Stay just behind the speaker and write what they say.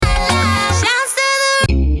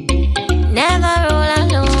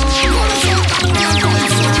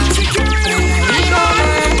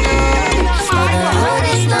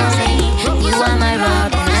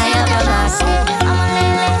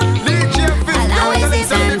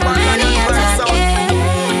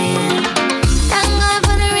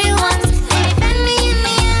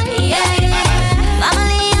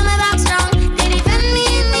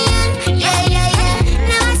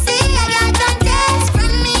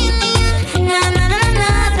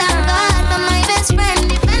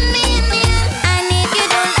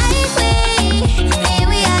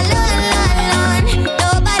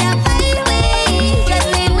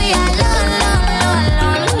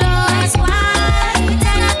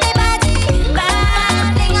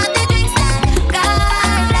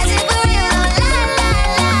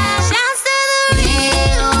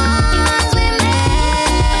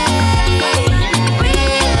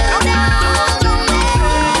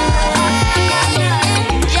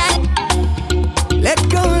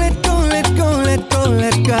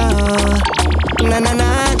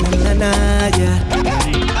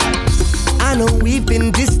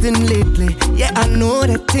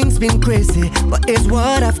things been crazy, but it's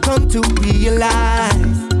what I've come to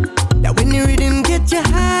realize. That when the rhythm get you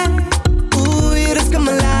high, ooh, you just come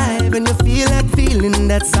alive. And you feel that feeling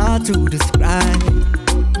that's hard to describe.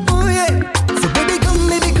 Oh yeah. So baby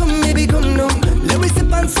come now. Let me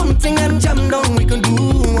sip on something and jam down. We can do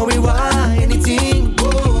what we want, anything.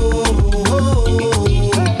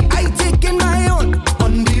 I taking my own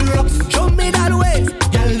on the rocks. Show me that way,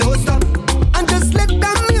 girl, don't stop. And just let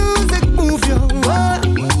the music move you.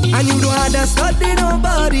 And you don't have to study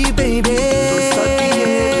nobody, baby.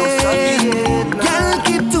 Girl,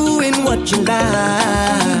 keep doing what you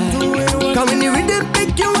like. Come when the rhythm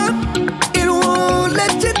pick you up, it won't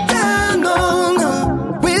let you down, no,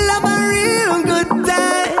 no. We'll have a real good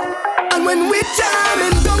time. And when we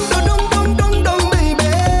jamming, dong, dong, dong, dong, dong, dong,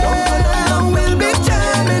 baby. We'll be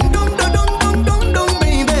jamming, dong, dong, dong, dong, dong, dong,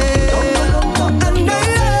 baby. And I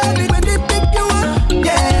love it when they pick you up,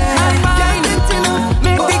 yeah. Can't get enough.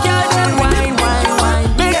 Make the girl them wine, wine, wine.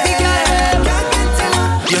 Make the girl them. Can't get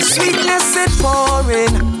enough. Your sweetness is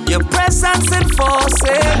pouring, your presence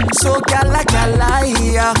enforcing. So girl, I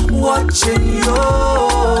here watching you,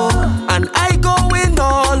 and I going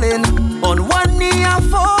all in. On one knee I'm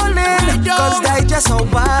falling, cause they just so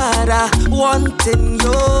bad wanting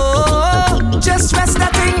you. Just rest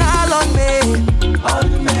that thing all on me.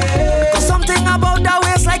 Cause something about that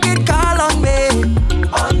waist like it call on me.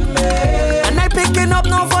 And I picking up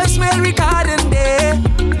no voicemail recording there.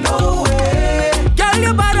 No way. Girl,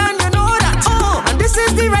 you bad and you know that. And this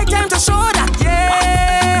is the right time to show that,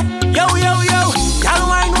 yeah. Yo, yo, yo. Girl,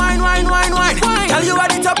 wine, wine, wine, wine, wine. Girl, you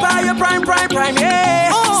at the top of your prime, prime, prime,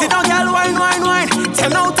 yeah. Sit down, girl, wine, wine, wine.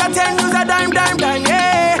 10 out of 10, use a dime, dime, dime,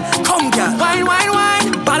 yeah. Come, girl, wine, wine,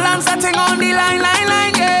 wine. Balance that thing on the line, line,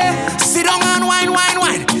 line, yeah. Sit down and wine, wine,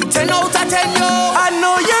 wine. 10 out of 10, yo. I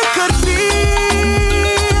know you could feel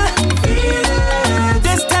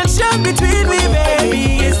this tension between we,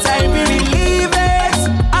 baby. It's time we relieve it.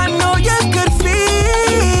 I know you could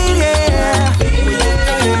feel, yeah.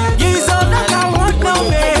 You're all that I want now,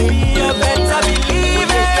 baby. You better believe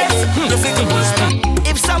it.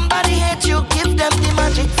 If somebody hate you, give them the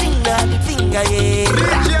magic finger, yeah.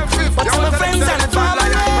 But to my friends and family,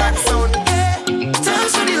 yeah.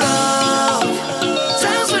 Thanks for the love,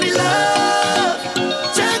 thanks for the love.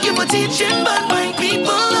 Thank you for teaching bad mind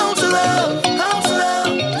people how to love, how to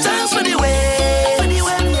love. Thanks for the way,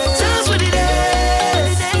 thanks for the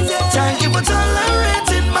days. Thank you for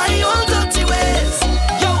tolerating my own dirty ways.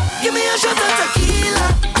 Yo, give me a shot of tequila.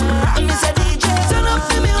 I'm Mr. DJ. Turn up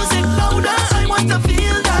the music louder. I want to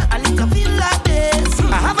feel that. I need to feel like this.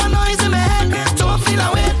 I have a noise in my head. Don't feel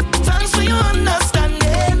away. Thanks for your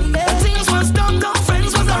understanding. When things was done,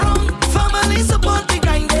 friends was around. Family support the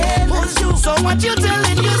grinding. So what you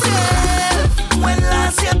telling yourself? When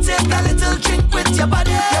last you take a little drink with your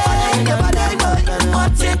body, or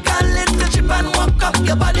take a little trip and walk up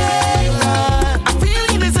your body. I feel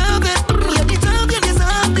you deserve it. You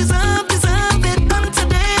deserve it. And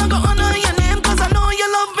today I'm gonna honor your name, cause I know you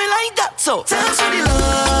love me like that. So thanks for the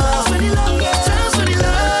love, thanks for the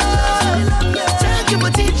love. Thank you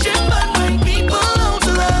for teaching bad mind people how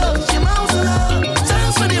to love.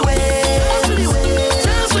 Thanks for the way,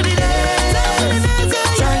 thanks for the days.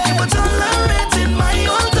 Thank you for tolerating my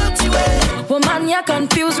own dirty way. Woman, you're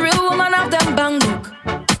confused. Real woman have them bang look,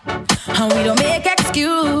 and we don't make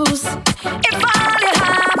excuse. If all you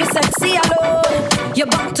have is sexy alone, you're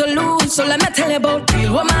bound to lose. So let me tell you about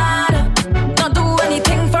real woman. Don't do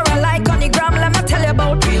anything for a like on the gram. Let me tell you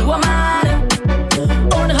about real woman.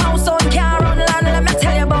 Own house, own car, own land. Let me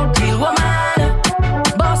tell you about real woman.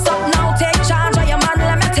 Boss up now, take charge of your man.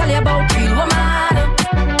 Let me tell you about real woman.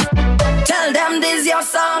 Tell them this your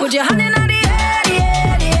song. Put your hand in the air,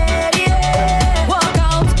 yeah, yeah, yeah. Walk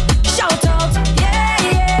out, shout out, yeah,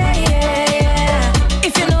 yeah, yeah, yeah.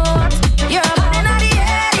 If you know what, you're hand in the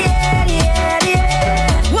air, yeah, yeah,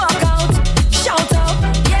 yeah. Walk out, shout out,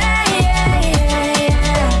 yeah,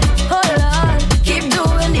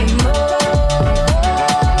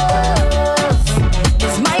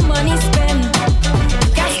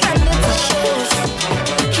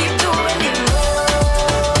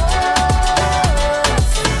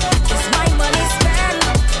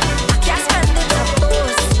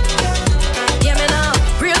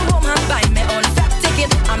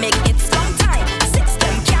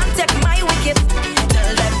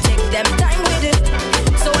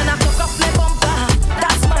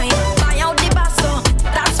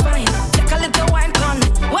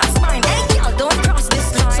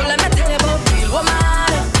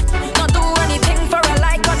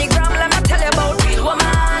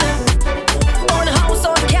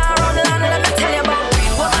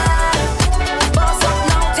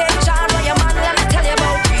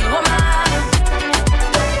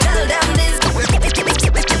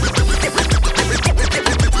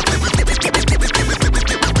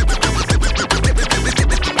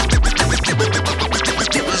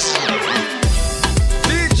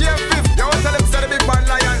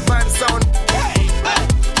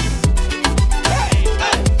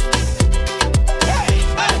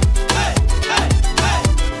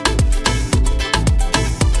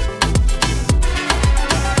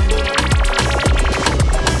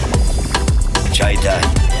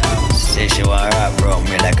 Python. Say she want rap round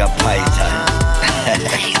me like a python.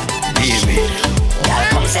 Baby. Y'all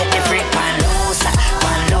come set the freak pan loose,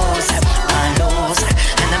 pan loose, pan loose.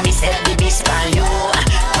 And I me set the beast pan you,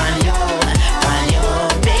 pan you, pan you.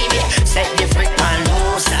 Baby, set the freak pan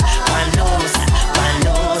loose, pan loose, pan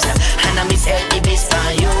loose. And I me set the beast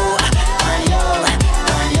pan you, pan you,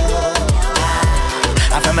 pan you.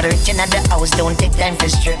 I'm from the rich in the house, don't take time for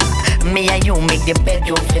strip. Me and you make the bed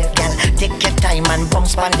you flip, girl. Take your time and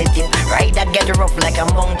bounce on the tip. Ride that get rough like a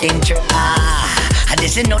mountain trip.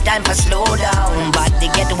 This is no time for slow down. Body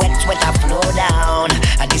get wet, sweat a flow down.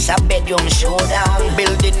 This a bedroom showdown.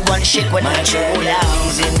 Building one shit when I show down.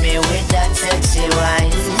 Teasing me with that sexy wine.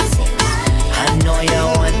 I know you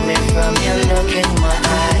want me from your look in my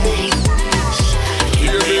eyes.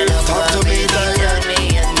 Talk to me direct.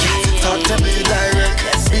 Talk to me direct.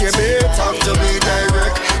 Baby, talk to me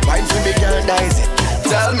direct. Wine for me, girl, nice it.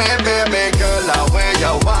 Tell me, baby girl, where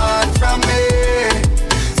you want from me.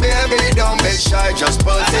 Baby, don't be shy, just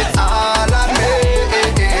put it all on me.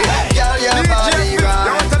 Girl, your body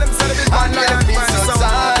right, and your feet so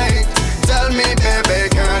tight. Tell me, baby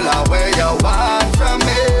girl, where you want from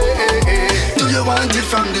me. Do you want it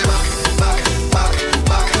from the back, back, back,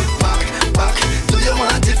 back, back, back? Do you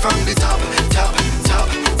want it from the top, top, top,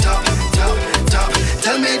 top, top, top?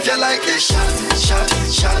 Tell me if you like it, shot, shot,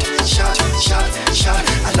 shot, shot, shot, shot.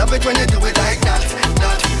 I love it when you do it like that,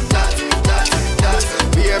 that, that, that, that.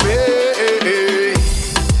 Baby,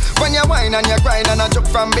 when you whine and you grind and I jump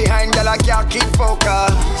from behind, girl, I can't keep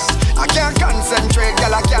focus. I can't concentrate,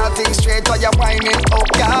 girl, I can't think straight while you're whining, oh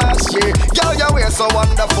gosh, yeah. Girl, your way so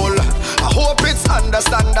wonderful, I hope it's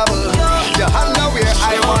understandable. Your hand away,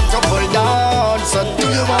 I want to pull down. So do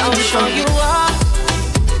you want to show you up?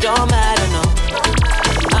 Don't matter, no.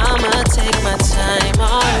 I'ma take my time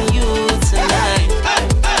on you tonight.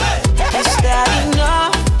 Is that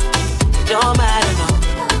enough? Don't matter, no.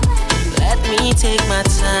 Let me take my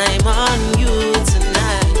time on you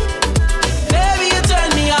tonight. Baby, you turn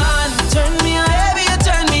me on, turn me on. Baby, you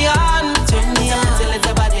turn me on, turn me on. Till it's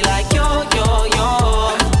a body like yo, yo,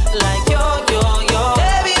 yo, like yo, yo, yo.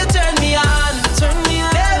 Baby, you turn me on, turn me on.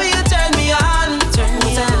 Baby, you turn me on, turn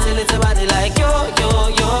me on. Till it's a body like yo, yo,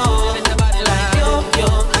 yo, like yo, yo,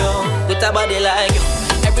 yo. With a body like yo,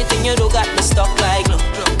 everything you do got me stuck like glue.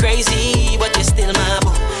 Crazy, but you still my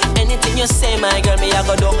boo. Anything you say, my girl, me I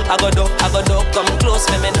go do, I go do, I go do. Come close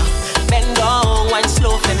for me now. Bend down, wine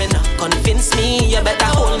slow for me now. Convince me, you better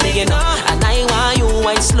hold me, you know. And I want you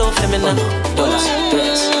wine slow for me now.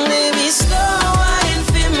 Baby, slow wine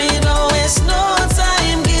for me, no waste no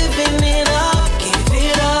time giving it up, give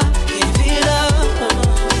it up, give it up.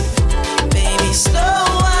 Baby, slow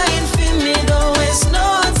wine for me, no waste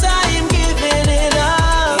no time giving it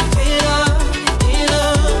up, give it up, give it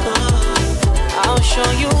up. I'll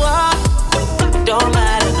show you up. Don't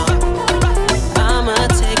matter, no. I'ma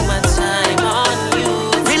take my time on you.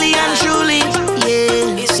 Really and truly,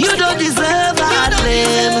 yeah. You don't deserve hard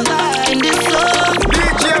live in this song.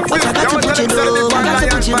 But I got to put you down. I got to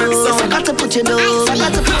put you down. I got to put you down. I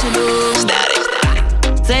got to put you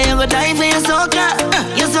down. Say you go die for your soca,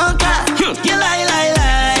 your soca. You lie, lie,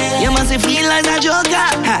 lie. You must feel like a joker,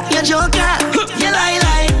 you joker. You lie,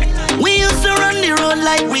 lie. We used to run the road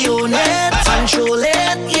like we own it, control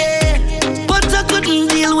it, yeah. I couldn't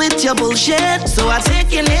deal with your bullshit, so I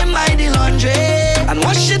take your name by the laundry and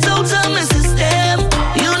wash it out of my system.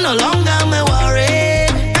 You no longer my worry,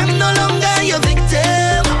 I'm no longer your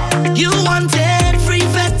victim. You wanted free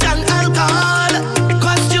fat and alcohol,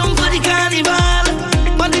 costume for the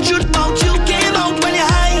carnival, but the truth about you came out when you're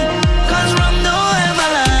high. Cause rum don't ever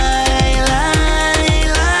lie, lie,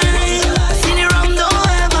 lie. See the rum don't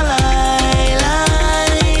ever lie,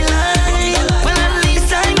 lie, lie. Well, at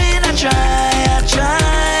least I made a try.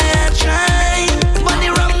 But the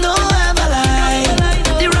rum don't ever lie.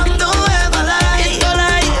 The rum don't ever lie. It don't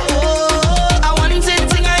lie. Oh, I want it,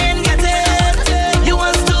 thing I ain't get it. You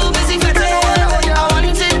was too busy for it. I want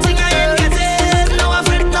it, thing I ain't get it. No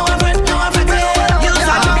afraid, no afraid, no afraid. You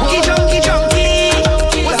so junkie, junkie,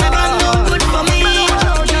 junkie. Was ever no good for me.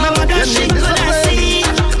 My mother she could have seen.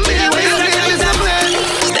 Me waste of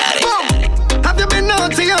time. Have you been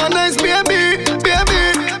naughty or nice, baby? Baby,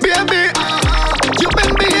 baby. You've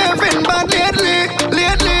been behaving bad lately,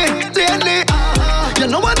 lately, lately. You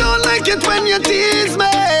know I don't like it when you tease me.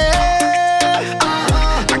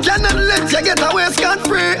 I cannot let you get away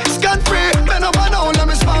scot-free, scot-free. Bend over now, let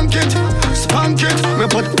me spank it, spank it. Me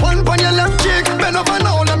put one on your left cheek. Bend over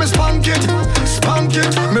now, let me spank it, spank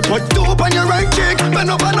it. Me put two on your right cheek.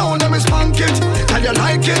 Bend over now, let me spank it. Tell you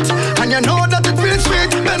like it, and you know that it feels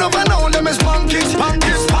sweet. Bend over now, let me spank it, spank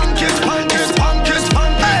it, spank it, spank it, spank it.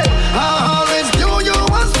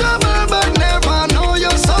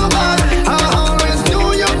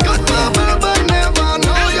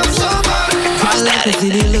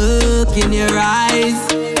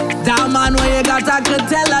 but I could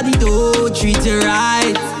tell that he don't treat you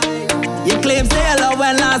right. You claim say you love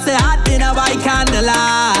when I say hot in a white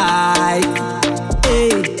candlelight. Hey,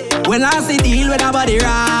 when I say deal with a body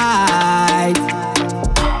right.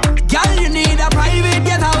 Girl, you need a private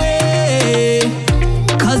getaway.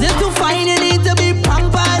 Cause you're too fine, you need to be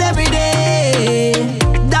pampered every day.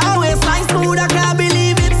 That waistline smooth, I can't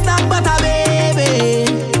believe it's not but a baby.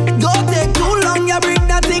 Don't take too long, you bring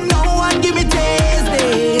that thing now and give me taste.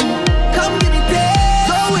 Come give me taste.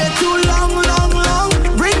 Don't wait too long, long, long.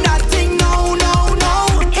 Bring that thing now, no, no.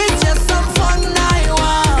 It's just some fun I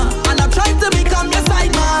want. And I'm trying to become your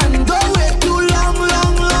side man. Don't wait too long,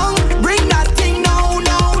 long, long. Bring that thing now,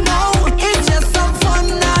 no, no. It's just some fun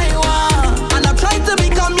I want. And I'm trying to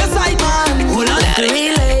become your side man. Hold on.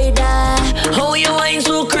 Oh, you wine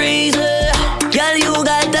so crazy. Girl, you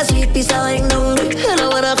got that sweet piece of wine down there. And I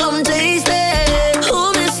wanna come taste it.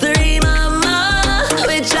 Oh, mystery mama,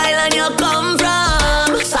 which island you come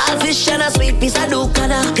from? Saltfish and a sweet piece of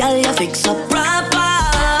ducana. Girl, you fix up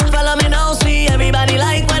proper. Follow me now, see everybody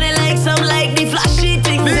like when they like some like the flashy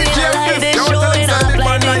things. They like they showing up,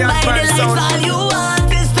 blinded by the lights. All you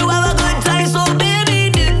want is to have a good time, so baby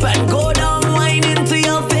dip and go down, wine into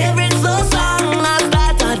your favorite slow song. I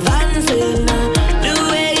start advancing, the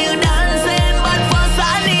way you dancing, but first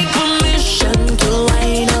I need permission to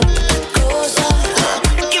wind up closer.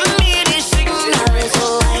 Give me the signal so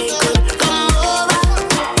I could come over.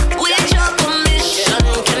 With your permission,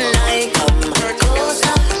 can I come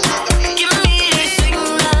closer? Give me the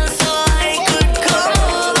signal so I could come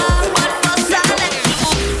over, but first I let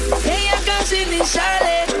Ella casi ni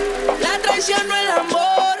sale, la traición no el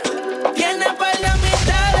amor. Tiene par de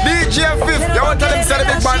amistades. DJ Fifth, you want to tell him say the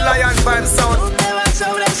big bad lion fan sound. Tú te vas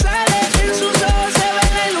sobresale, en sus ojos se ve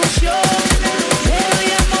la ilusión. Pero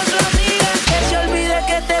llamo a su amiga que se olvide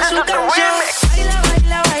que esta es su canción. Baila,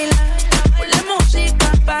 baila, baila, ponle música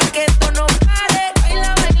pa' que esto no pare.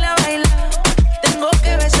 Baila, baila, baila, tengo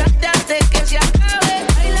que besarte antes que se acabe.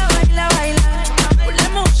 Baila, baila, baila, ponle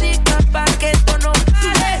música pa' que esto no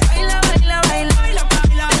pare. Baila, baila, baila,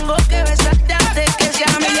 tengo que besarte antes que se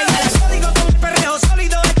acabe. Código con el perreo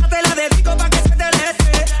sólido, esta te la dedico pa' que se te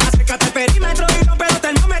leste. Acércate al perímetro y rompe los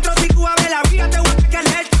termómetros. Si tú abres la vía te voy a sacar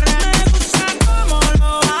el tren. Me gusta cómo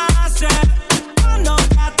lo haces, cuando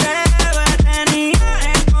te atreves.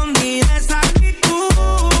 Tenía escondida esa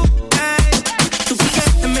actitud, ey. Tu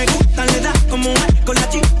piquete me gusta, le das como es. Con la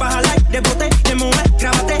chispa al aire, bote de mover.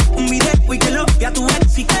 Grábate un video y que lo vea tu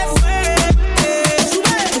ex. Si te fue,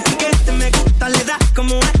 sube. Tu piquete me gusta, le das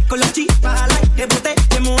como es. Con la chispa al aire, bote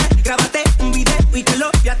de mover. Grábate un video y que lo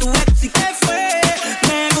vea tu ex. Si te fue,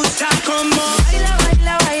 me gusta como Baila,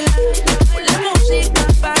 baila, baila, ponle música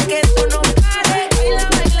pa' que esto no pare. Baila,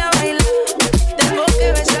 baila, baila, tengo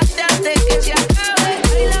que besarte antes que se acabe.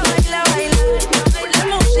 Baila, baila, baila, ponle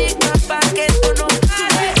música pa' que esto no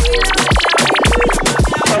pare. Baila, baila, baila,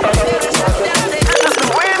 tengo que besarte antes que se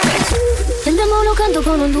acabe. El demonio canto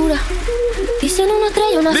con Honduras. Dicen una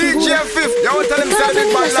estrella, una DJ figura. Fifth, you want to tell him say the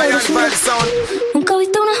big bad lion fan sound. Nunca he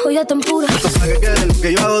visto una joya tan pura. Para que quede lo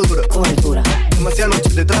que yo hago dura. Con altura, Demasiadas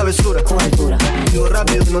noches de travesura. con altura, Vivo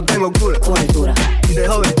rápido y no tengo cura. con altura, Y de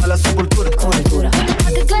joven a la sepultura. con altura.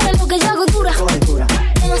 Pa' que quede lo que yo hago dura. Con altura,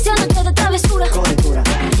 Demasiadas noches de travesura. con altura,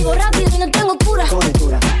 Vivo rápido y no tengo cura. con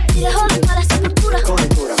altura, Y de joven para la sepultura. con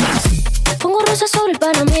altura. Pongo rosas sobre el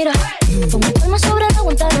Panamera. Pongo palmas sobre la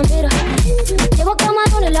Guantanamera. Llevo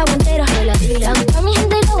camarones en la guantera. De la trila, a mi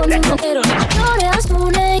gente y luego a mi montero. Flores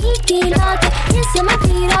azules y quilates. Y ese me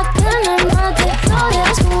tira que en el mate. Flores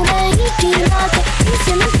azules y quilates. Y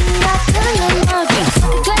ese me tira que en el mate.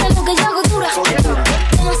 Que es lo que yo hago dura.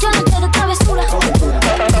 Demasiadas noches de travesura.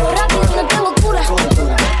 Vivo rápido y no tengo cura.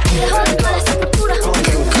 Y de joven para la sepultura.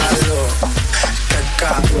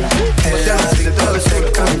 Demasiadas noches de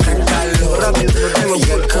travesura. Vivo rápido y no tengo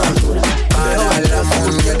cura. Para la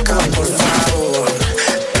muñeca, por favor.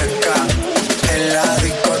 En la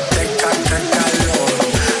discoteca, calor.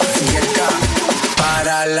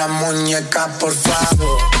 Para la muñeca, por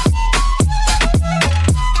favor.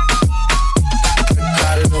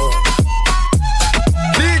 Calor.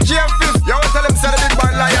 DJ Fifth, you want to tell him say the big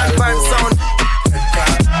bad lion fan sound.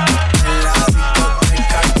 En la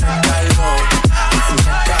discoteca, calor.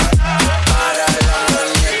 Para la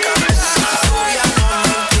muñeca, ella no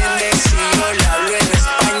me entiende si yo le hablo en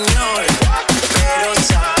español, pero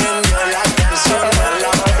se aprendió la canción a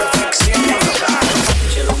la perfección.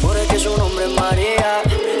 Se rumora que su nombre es María,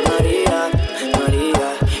 María, María.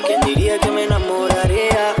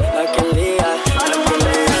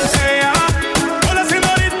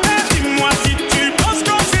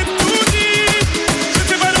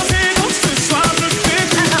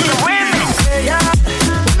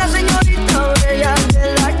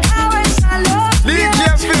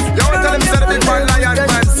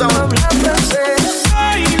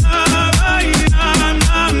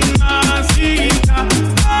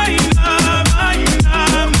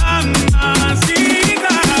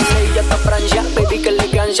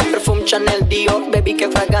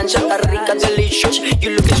 danza está rica, delicious.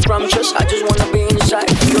 You look scrumptious, I just wanna be inside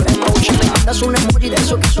your emotion. Me mandas un emoji de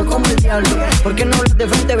eso que son como el diablo. ¿Por qué no hablas de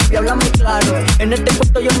frente, baby? Háblame claro. En este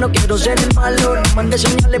puesto yo no quiero ser el malo. No mandes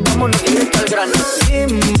señales, vámonos directo al grano.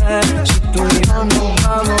 Dime si tú y yo nos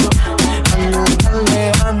vamos.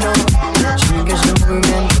 Alejando, sigue ese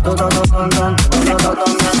movimiento, todo.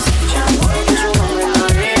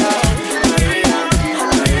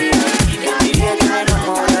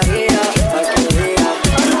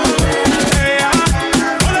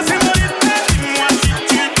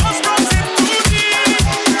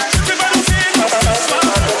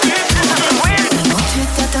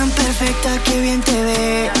 Qué bien te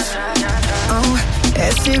ves.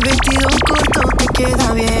 Ese vestido corto te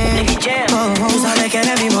queda bien. Tú sabes que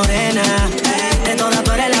eres mi morena. De todas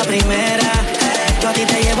tú eres la primera. Yo a ti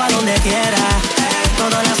te llevo a donde quieras. Todo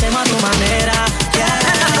lo hacemos a tu manera.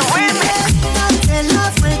 Date la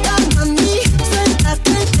vuelta, mami.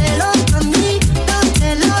 Suéltate el pelo, mami.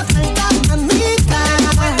 Date la vuelta, mamita.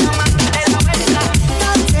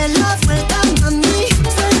 Date la vuelta, mami.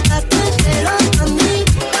 Suéltate el pelo, mami.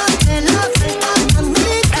 Date la vuelta,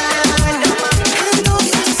 mamita.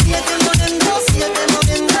 Entonces siete moviendo.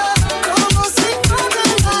 Como si fuera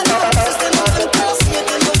el balón.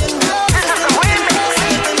 Siete moviendo.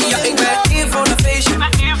 Ja, ik ben hier voor een feestje.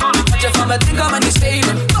 Wat je van me denkt kan me niet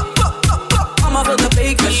schelen. Mama wil de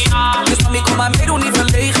bekers. Dus mami kom maar mee, doe niet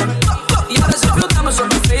verlegen. Ja, er zijn veel dames op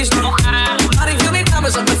mijn feest nu. Maar ik wil meer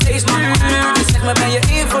dames op mijn feest nu. Dus zeg me, ben je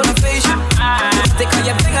hier voor een feestje? Want ik kan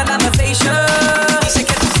je brengen naar mijn feestje. Dice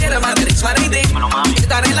que tú quieres maar er is maar één ding.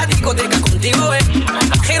 Estar en la discoteca contigo,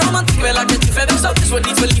 Geen romantiek, wel laat je die verder zout. Dus word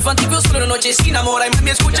niet verliefd, want ik wil solo noche sin amor. En mami,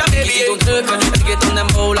 escucha, baby, ik doe drukken. Reggaeton en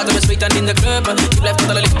bo, laten we zweten in de club. Je blijft tot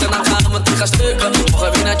alle lichten aan gaan, want ik ga stukken.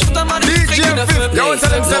 Mogen weer naar Jutta, maar ik vergeet je de fuck. Yo,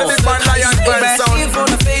 tell him, tell him, big man, Lion, Ik ben hier voor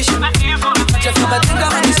een feestje. Wat je van me denkt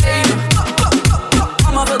kan me niet schelen.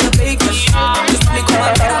 Mama wil de bekers. Dus mami, kom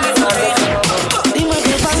maar mee, doe niet verlegen. Dime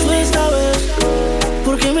qué pasó esta vez,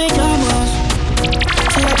 ¿por qué me llamas?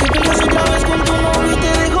 ¿Será que peleas otra vez con tu novio y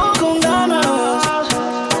te dejó con ganas?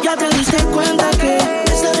 Ya te diste cuenta que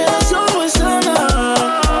esta relación no es sana.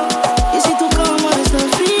 Y si tu cama está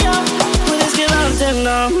fría, puedes quedarte en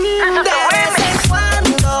la mía. De vez en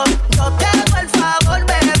cuando yo te hago el favor,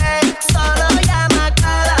 bebé. Solo llama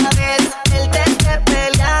cada vez él te esté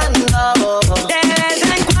peleando. De vez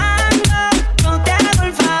en cuando yo te hago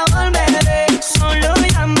el favor, bebé. Solo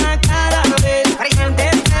llama cada vez él te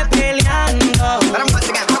esté peleando.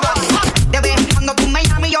 De vez en cuando tú me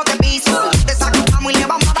llamas y yo te piso. Te saco vamos y le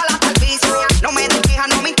vamos a dar hasta el piso. No me despeja,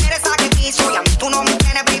 no me interesa que piso. Y a mí tú no me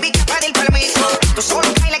tienes, baby, que pedir permiso. Tú solo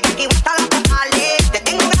caile que aquí gusta la tarde. Te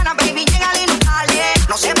tengo ganas, baby, llegale y no sale.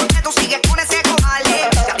 No sé por qué tú sigues con ese cobarde.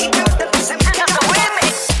 Si a ti te gusta, entonces me queda bueno.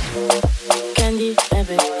 Candy,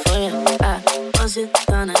 baby, voor je, was het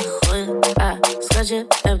dan een goeie, schatje,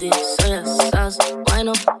 heb die sojasaus, wijn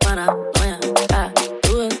op paranoia,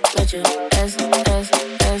 doe het met je S, doe het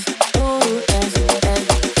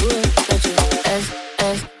met je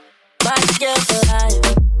S, maak je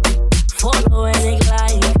verleid, follow en ik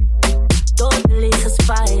like, don't believe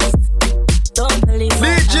spijt, don't believe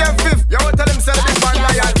DJ Fifth, yo, tell him, tell him, big man,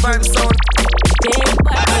 Lion, vibe sound. kijk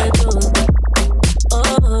wat je doet,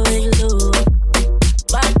 oh ik doe,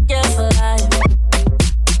 maak je verleid.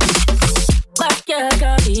 Back your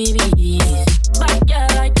Caribbean, back your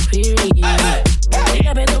like Prairie. Ik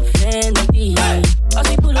heb het op Fendi, als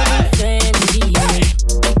ik pull op Fendi.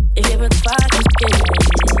 Ik heb het vaak gekeken,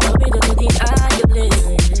 maar weet dat het niet aan je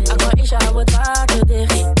ligt. Aquaisha hou het vaker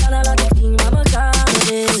dicht, daarna laat ik zien waar mijn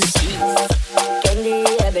kamer is. Candy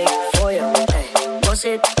heb ik voor je, was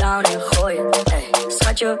it down en gooien.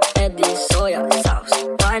 Schatje, het die sojasaus,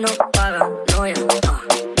 wijn op paranoia.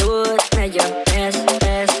 Doe het met je S.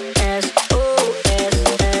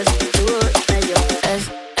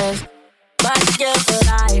 Maak je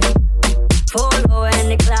verleid, follow en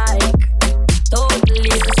ik like. Don't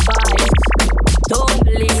believe the spice, don't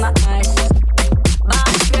believe my eyes.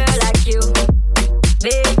 Bad girl like you,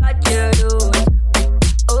 weet wat je doet.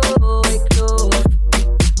 Oh, ik doe,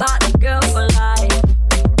 bad girl for life.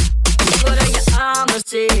 Ik wil dat je aan me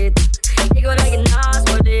zit, ik wil dat je naast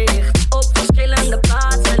me ligt. Op verschillende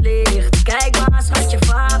plaatsen ligt. Kijk maar, schat, je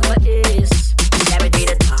vraag me is. Jij weet wie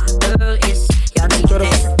de dader is. Ja, die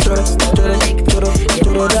is het.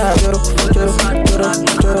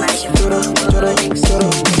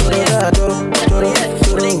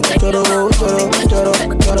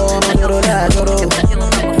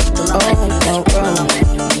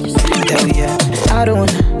 I don't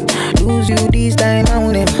wanna lose you this time, I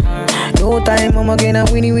want it. No time, I'm again, I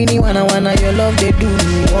winnie, wanna, your love, they do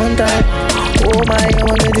me one time. Oh my,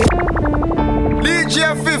 I'm get it. DJ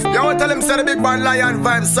Fifth, you want to tell him say the big band lion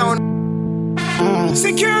vibe sound.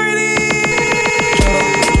 Security.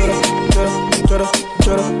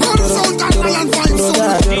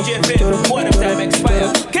 DJ Fifth, what if time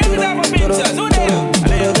expire? Can you have a picture? Who there?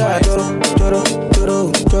 Hell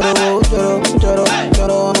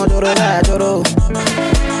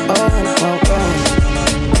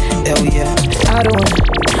yeah, I don't wanna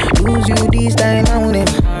lose you this time, I want it.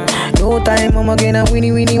 No time, I'ma get a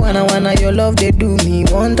winnie wanna your love, they do me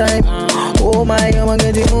one time. Oh my, I'ma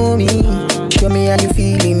get it for me. Show me how you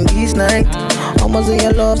feeling this night. I'ma say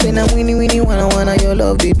your love, say I'm winnie wanna your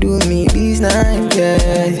love, they do me this night,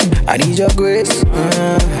 yeah. I need your grace,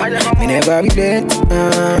 me never regret,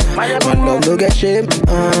 my love no get shame,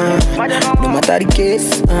 no matter the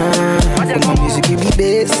case, my music give me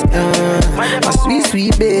bass, my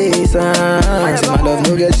sweet bass, say my love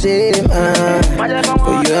no get shame,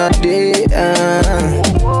 for you all day,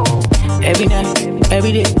 every night,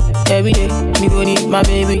 every day, me go need my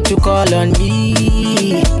baby to call on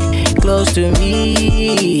me, close to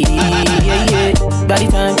me, yeah. By the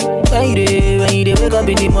time, when you dey wake up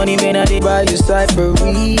in the morning, man, I dey buy you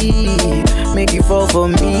cyphery, make you fall for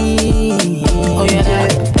me. Oh yeah,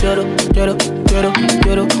 joro,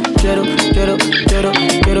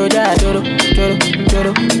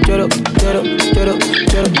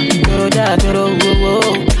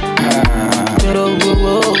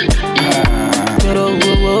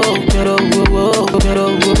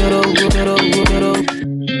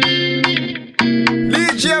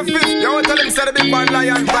 DJ Fifth, you want to tell him say the big band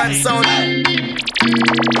lion vibe sound.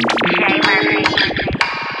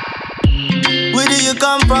 Where do you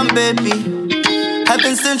come from, baby?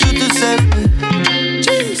 Heaven sent you to save me.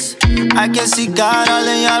 Jeez, I can see God all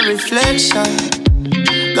in your reflection.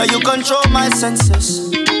 Girl, you control my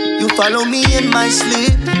senses. You follow me in my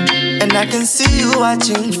sleep, and I can see you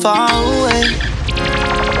watching far away.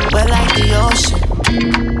 We're like the ocean.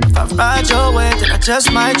 If I ride your way, then I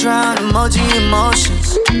just might drown. Emoji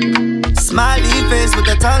emotions. Smiley face with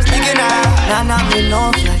the tongue sticking out. Nah, me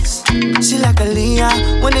no flex. She like a Leah,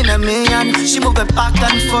 winning a million. She moving back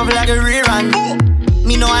and forth like a rerun.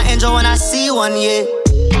 Me know I enjoy when I see one, yeah.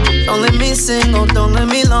 Don't let me single, don't let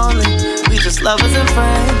me lonely. We just lovers and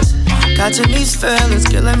friends. Catching these feelings,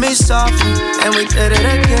 killing me softly. And we did it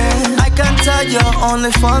again. I can tell you're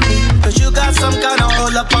only for me, cause you got some kind of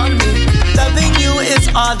hold up on me. Loving you is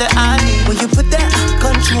all that I need. When you put that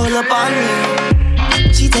control up on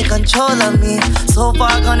me, she take control of me. So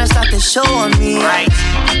far gonna start the show on me. Right.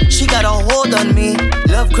 She got a hold on me.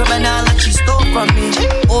 Love criminal like she stole from me.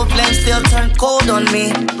 Old flame still turn cold on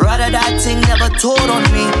me. Rather that thing never told on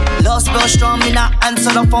me. Love spell strong, me not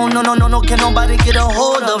answer the phone. No, can nobody get a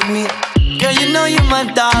hold of me. Girl, you know you're my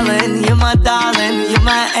darling, you're my darling, you're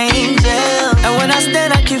my angel. And when I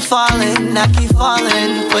stand, I keep falling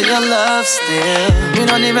for your love still. You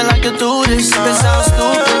don't even like to do this, it sounds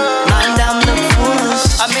stupid. Man, damn the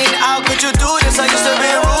foolish. I mean, how could you do this? I used to be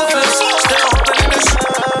ruthless. Still hoping in this.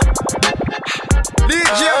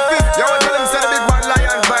 DJ Fifth, you want to tell him say the big band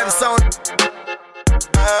lion vibe sound.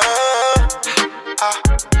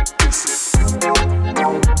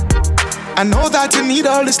 I know that you need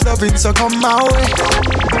all this loving, so come my way.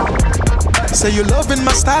 Say you're loving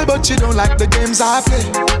my style, but you don't like the games I play.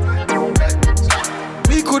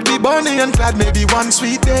 We could be Bonnie and Clyde maybe one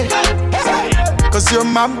sweet day. Cause you're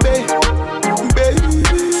my baby.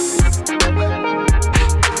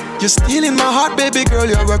 You're stealing my heart, baby girl,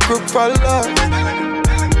 you're a crook for love.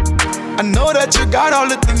 I know that you got all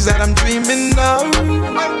the things that I'm dreaming of.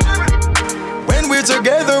 When we're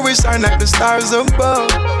together, we shine like the stars above.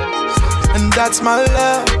 And that's my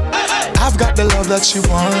love. I've got the love that she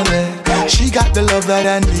wanted. She got the love that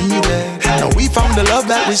I needed. Now we found the love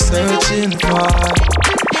that we're searching for.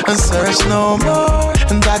 And search no more,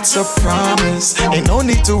 and that's a promise. Ain't no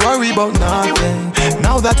need to worry about nothing.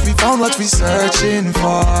 Now that we found what we're searching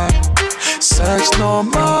for. Search no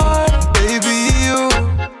more, baby,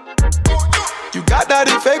 you got that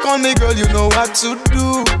effect on me, girl, you know what to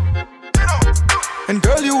do. And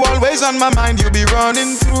girl, you always on my mind, you be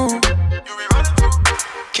running through.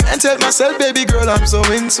 Can't help myself, baby girl, I'm so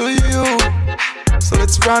into you. So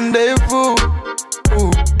let's rendezvous.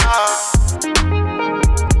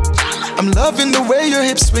 I'm loving the way your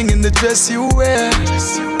hips swing in the dress you wear.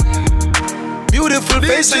 Beautiful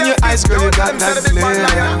face and your eyes, girl, you got that flair.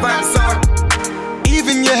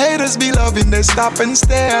 Even your haters be loving, they stop and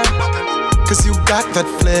stare. Cause you got that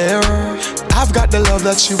flair. I've got the love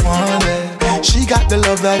that she wanted. She got the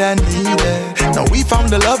love that I needed. Now we found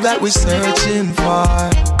the love that we're searching for.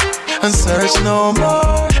 and search no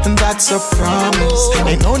more. And that's a promise.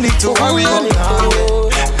 Ain't no need to worry about now.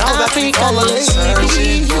 Now that we all are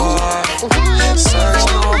searching for. Search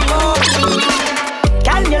no more.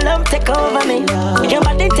 Can your love take over me? Your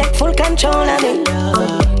body take full control of me.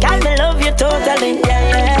 Can me love you totally?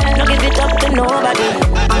 Yeah. Don't give it up to nobody.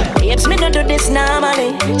 Hips me don't do this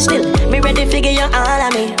normally. Still, me ready figure you all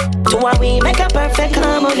of me. To what we make a perfect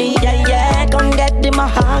harmony. Yeah. Come get the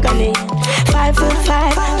mahogany.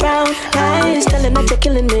 5'5", brown eyes, telling that you're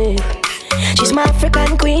killing me. She's my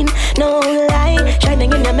African queen, no lie.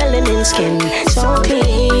 Shining in your melanin skin, so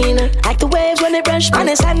clean. Like the waves when they brush on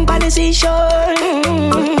the sand by the seashore.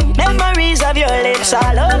 Memories of your lips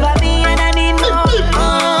all over me, and I need more.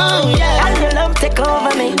 Oh, yeah. And your love take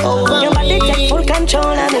over me. Your body take full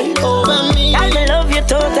control of me. And I love you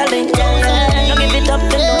totally. Yeah. Don't give it up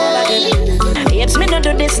to nobody. Hips me don't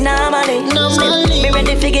do this normally. Still, me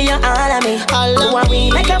ready figure you all of me. Do what we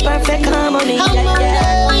make a perfect harmony.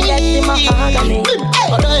 Yeah. Get in my agony.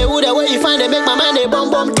 Although you would where you find it, make my mind a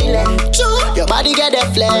bum till it. Your body get a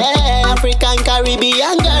flair, African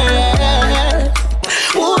Caribbean girl.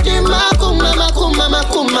 Would you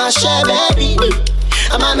makuma, share baby.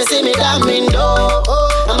 A mommy see me damn window.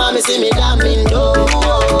 A mommy see me damn window.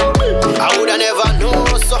 I woulda never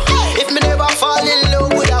know so. If me never fall in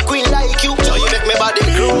love with a queen like you, so you make me body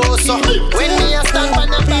grow so. When me a stand on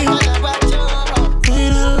the back of the watch.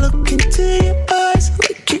 When I look into your eyes,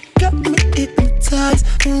 like you got me hypnotized.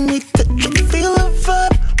 When we touch, I feel a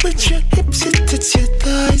vibe. With your hips, you touch your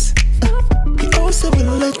thighs. You're oh so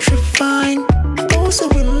electrifying. Oh so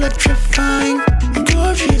electrifying. You're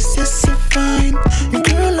gorgeous, yes you're fine.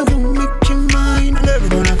 Girl, I will make you mine. Never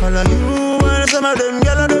gonna follow you. And some of them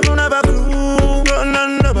girls, they don't have a clue.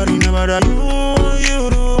 Nobody know about you. You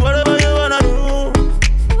do whatever you wanna do.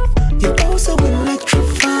 You're oh so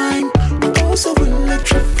electrifying. Oh so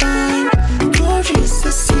electrifying. Gorgeous,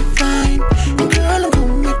 yes you're fine. Girl, I will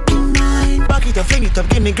make you mine. Back it up, fling it up,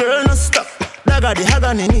 give me girl, no stop. Daga the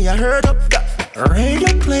Haganini, I heard up that.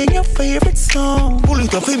 Radio playing your favorite song. Pull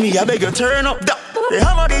it up for me, I beg you turn up that. The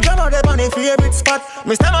hammer, the drummer, they on the favorite spot.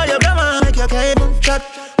 Me stammer your grammar, make your cable chat.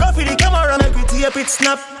 Go for the camera, make me tape it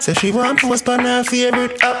snap. Say she want to post on her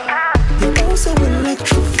favorite app. You're oh so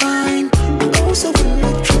electrifying. Oh so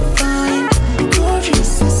electrifying.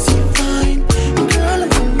 Gorgeous, yes you're fine. Girl, I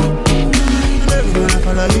will make you mine. Everyone I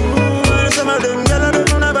follow you. And some of them girls, they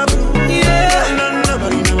don't have a clue. Yeah.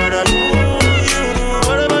 Nobody know what I do.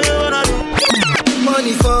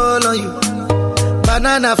 Money fall on you,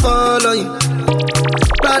 banana fall on you,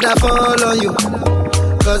 Prada fall on you,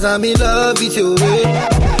 cause I'm in love with you.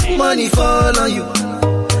 Money fall on you,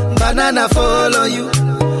 banana fall on you,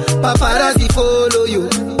 paparazzi follow you,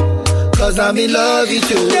 cause I'm in love with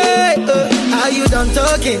you. Yeah, are you done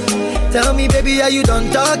talking? Tell me baby, are you done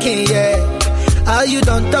talking? Yeah, are you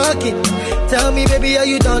done talking? Tell me baby, are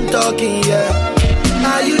you done talking? Yeah,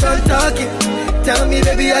 are you done talking? Tell me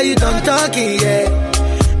baby, are you done talking? Yeah,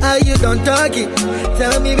 are you done talking?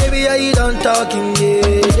 Tell me baby, are you done talking? Yeah.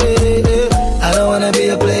 I don't wanna be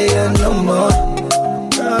a player no more.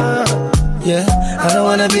 Yeah, I don't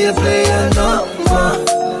wanna be a player no more.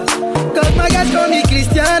 Cause my guys call me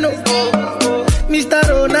Cristiano, Mr.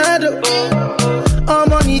 Ronaldo,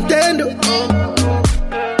 I'm on Nintendo.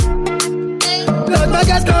 Cause my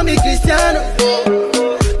guys call me Cristiano,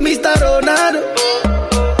 Mr. Ronaldo,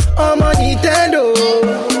 I'm on Nintendo.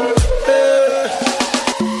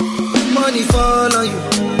 Money fall on you,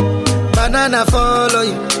 banana fall on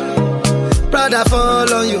you, Prada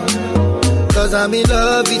fall on you, cause I'm in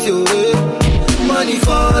love with you. Money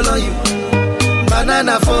fall on you,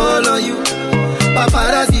 banana fall on you,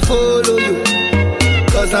 paparazzi follow you,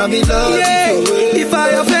 cause I'm in love with you. If I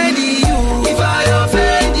offend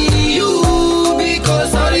you,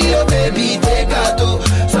 because sorry oh baby, take a toe.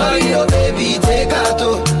 Sorry oh baby, take a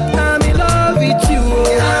toe. I'm in love with you,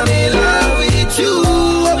 I'm in love with you.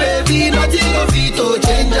 Oh baby, nothing of it to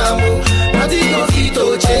change amo, nothing of it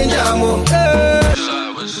to change amo.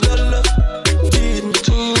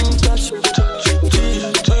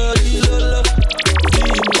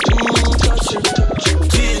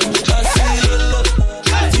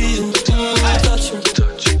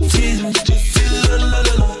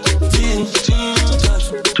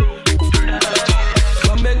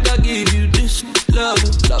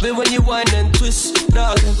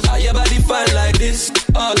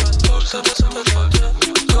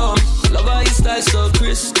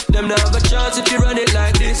 Them not have a chance if you run it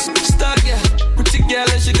like this. Stuck, yeah. Pretty girl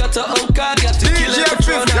and she got her own car. Got to kill her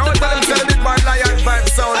throne at the back.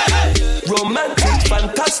 Romantic,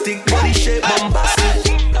 fantastic, body shape, bombastic.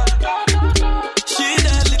 She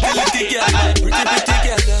that little girl, pretty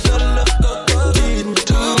girl.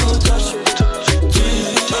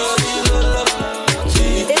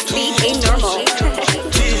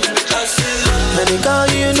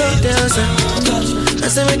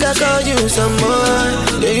 I call you some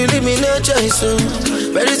more. Yeah, you leave me no choice, so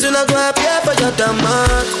very soon I go appear for your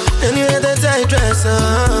demand. And you had that tight dress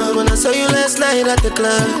on when I saw you last night at the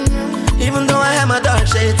club. Even though I had my dark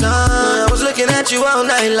shades on, I was looking at you all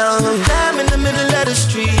night long. I'm in the middle of the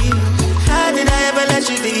street. How did I ever let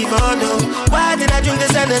you leave? Oh no, why did I drink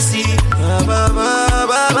this Hennessy? And I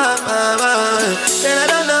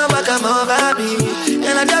don't know what come over me,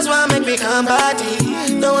 and I just wanna make me come body.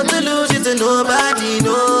 Don't want to lose it to nobody,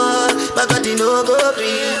 no. My God, you know go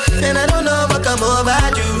free. And I don't know what come over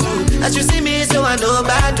you. As you see me, so I know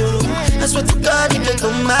about you. I swear to God, you can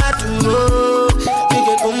come back to. You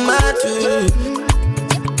can come back to.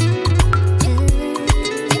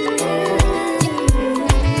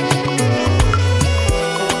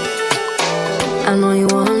 I know you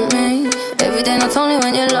want me every day, not only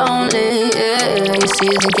when you're lonely. Yeah, you see,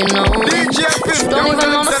 you think you know me, but you don't even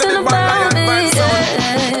know nothing about me.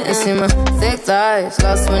 Yeah. You see my thick thighs,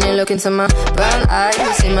 lost when you look into my brown eyes.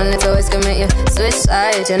 You see my little ways can make you switch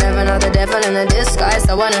sides. You never know the devil in the disguise,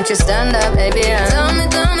 so why don't you stand up, baby? Tell me,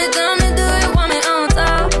 do you want me on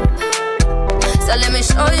top? So let me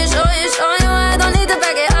show you. I don't need to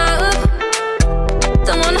back it up.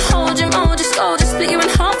 Don't wanna hold you, mold you, scold you, split you in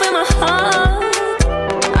half with my heart.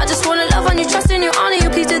 I just wanna love on you, trust in you, honor you,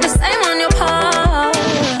 please do the same on your part.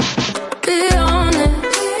 Be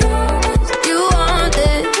honest, you want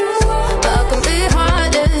this, but I can be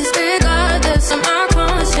heartless, regardless of my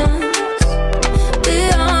conscience. Be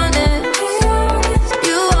honest,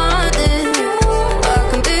 you want this, but I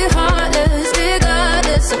can be heartless,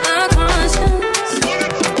 regardless of my conscience.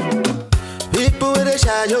 People with a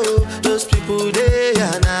shy, those people they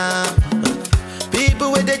are now.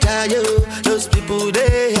 People with the jayo, those people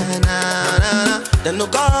they are now. They no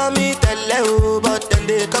call me tell but then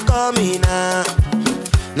they can call me now.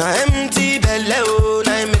 Now empty belly, now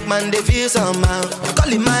I make man they feel somehow.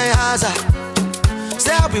 Calling my house,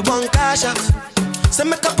 say I be one cash out. Say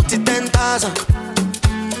make I put it 10,000,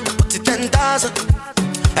 put it 10,000.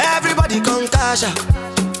 Everybody come cash out.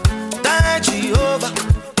 Thank Jehovah,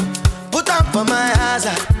 put up for my house.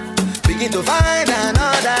 Begin to find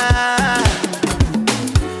another.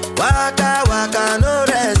 Waka, no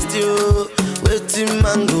rest you. Waiting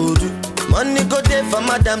man go do. Money go there for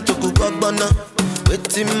madam to cook up bono.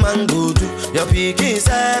 Waiting man go do. Your picking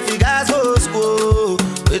self, you guys go school.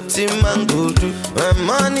 Waiting man go do. When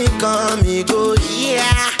money come, he go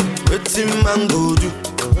yeah. Waiting man go do.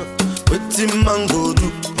 Waiting man go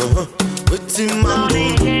do. Waiting man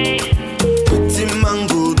go do. Waiting man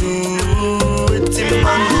go do. Waiting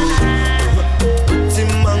man go do.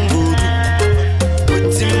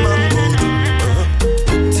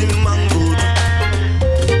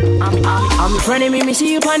 I'm friendly, me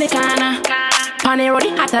see you on the corner. Pane rodi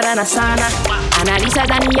hotter than a sauna. Analisa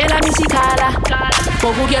Daniela, me see Carla.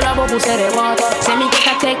 Bogu get up, bogu say they want. Send me get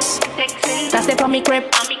a text. That's the from me crib.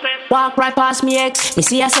 Walk right past me ex. Me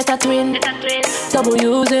see I set a twin. Double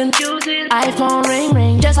using. iPhone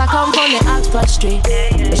ring. Just I come from the Oxford Street.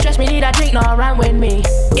 It stress me need a drink, no run with me.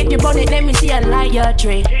 If you burn it, let me see a light your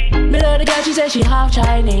tree. Me love the girl, she said she half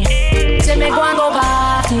Chinese. Say me go and go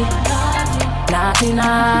party. Naughty.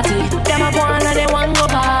 Them a born and they want go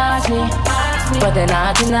past me, but they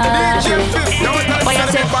naughty. But you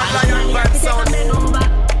say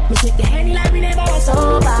me take the Henny like we never was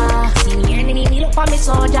sober. See me enemy, me look for me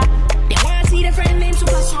soldier. They want to see the friend named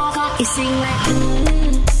Super Sofa. He sing like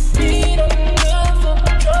we don't love for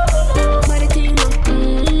trouble, but the thing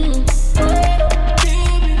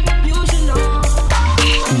baby, you should know.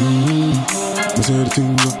 I said the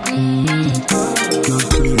thing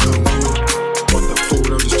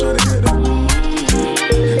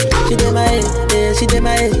she did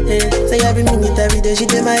my head, say every minute, every day, she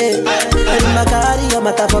did my head. And in my car, you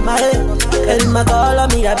matter for my head. And in my call on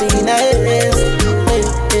me, I be in her head.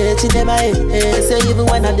 She did my head, say even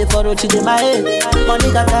when I did for her, she did my head. My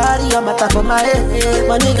nigga carry your matter for my head.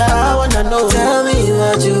 My nigga, I wanna know. Tell me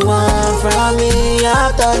what you want from me.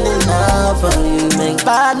 I've done enough for you. Make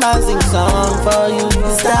bad man sing song for you.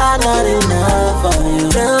 Is that not enough for you?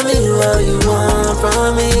 Tell me what you want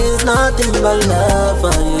from me. It's nothing but love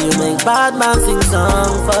for you. Make bad man sing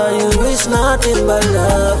song for you. It's nothing but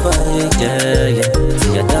love for you. Yeah.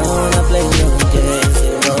 See you don't wanna play no games,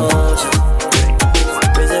 emotion.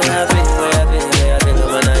 Prison happy, where I think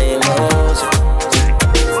I'm an emotion.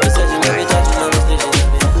 You said you never touch me, I'm station,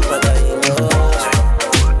 but I emotion.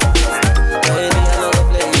 Baby, I know the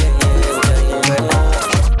play, yeah.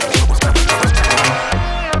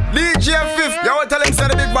 DJ Fifth, you want to tell him say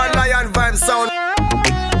the big bad lion vibe sound.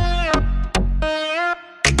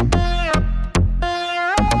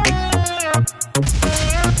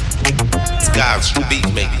 Scott's beat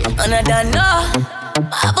maker. And I don't know.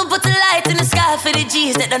 I will put a light in the sky for the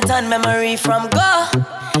G's that done turn memory from go.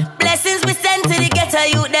 Blessings be sent to the ghetto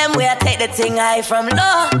youth, them where I take the thing high from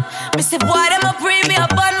low. Me say boy, them a pray me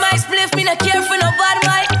up on my spliff, me not care for no bad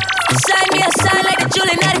mind. Shine me a shine like the jewel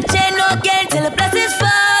in the chain, no gain till the blessings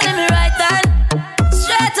fall in me right hand.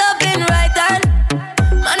 Straight up in right hand.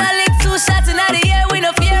 Man, I lick 2 shots in the air, we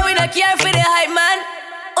no fear, we no care for the hype man.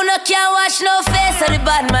 Who no can't watch no face of the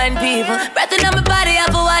bad mind people. Breathing on my body, I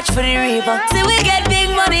have to watch for the reaper. See we get big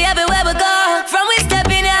money everywhere we go. From we step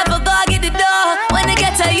in, I have to go get the door. When they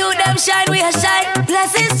get to you, them shine, we a shine.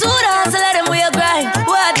 Blessings to the hustle, let them we a grind.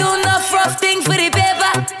 Who I do enough rough thing for the paper,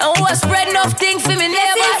 and who I spread enough thing for me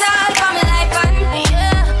neighbors. This is all for my life and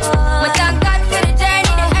my thank God for the journey,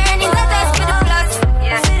 the earnings, the test for the plus.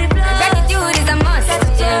 Gratitude is a must.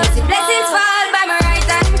 Blessings fall by my right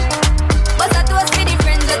hand. But I toast for the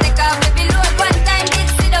friends that take off every load. One time did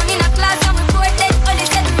sit down in a class and we board dead. Only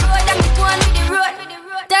set the road and we go on with the road.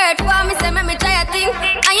 Third form, me say me try a thing.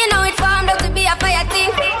 And you know it formed out to be a fire thing.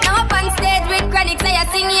 Now up on stage with chronic say I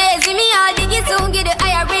sing. Yeah, see me all diggy soon get the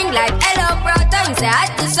higher ring. Like hello brother, you say I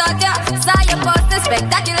had to shot ya. Saw your poster,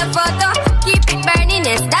 spectacular photo. Keep it burning,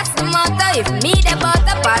 yes, that's the motto. If me the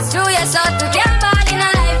butter pass through your shot to get ball in a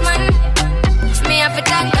life, man. Me have to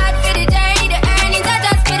thank God for the journey, the earnings are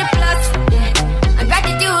just for the plus. Yeah, and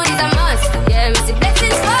gratitude is a must. Yeah, me see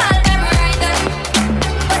blessings fall by my right hand.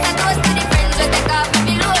 But I toast to the friends that take off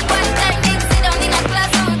every load. One time they sit down in a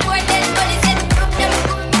class and we board dead. But they said group them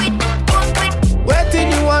quick. Waiting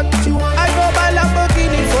you want, I go buy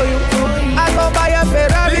Lamborghini for you. I go buy a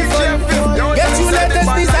Ferrari for you. Get you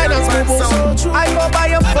latest designers, boo. I go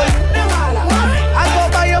buy them for you. I go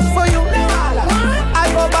buy them for you.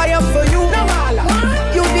 I go buy them for you.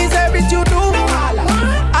 You deserve it, you do.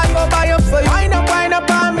 I go buy them for you. Wine up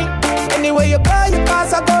on me. Anywhere you go, you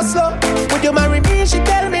pass, I go slow. Would you marry me? She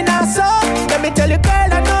tell me not so. Let me tell you,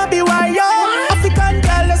 girl, I know be why yo. African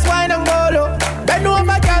girl, let's wine and go low. Bend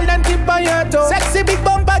over, girl, then tip on your toe. Sexy big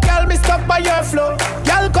bumper, girl, me stuck by your flow.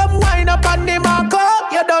 Girl, come wine up on the marco.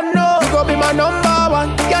 You don't know. You go be my number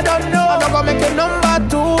one. You don't know. I'm gonna make you number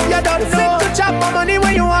 2. You don't know. Fit to chop my money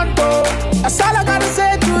when you want to. That's all I gotta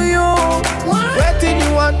say to you. Waiting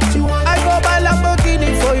you want. I go buy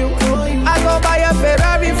Lamborghini for you. I go buy a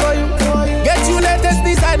Ferrari for you. Get you latest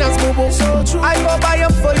designers, boo boo. I go buy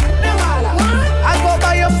them for you. I go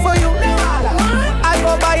buy them for you. I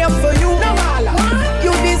go buy them for you.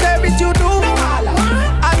 You deserve it, you do.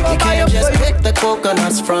 I go buy them for you. You can't just pick the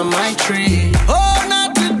coconuts from my tree. Oh,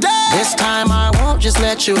 not today. This time I won't just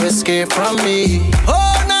let you escape from me.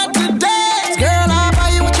 Oh, not today. Girl, I'll buy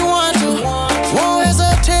you what you want to. Won't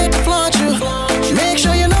hesitate to flaunt you. Make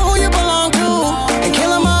sure you know who you belong to. And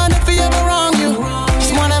kill a man if he ever wrong you.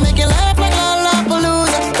 Just wanna make you laugh like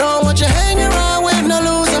Lollapalooza. Don't want you hanging around with no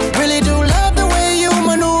loser. Really do love the way you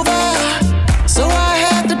maneuver. So I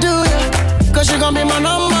had to do ya. Cause you're gonna be my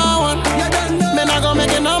number 1. Man, I gonna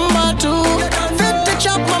make it number 2. Fit to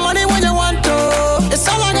chop my money when you want to. It's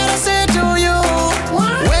all I gotta say to you.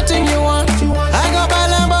 Waiting you want. I go buy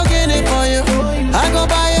Lamborghini for you. I go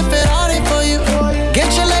buy a Ferrari for you.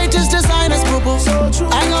 Get your latest designers, boo boo.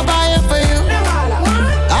 I go buy it for you.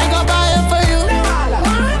 I go buy it for you.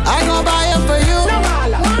 I go buy it for you.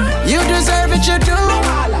 You deserve it, you do.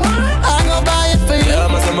 I go buy it for you. Girl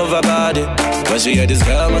must move her body. When she hear this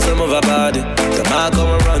girl must move her body. The man come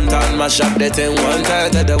and run down my shop. That thing one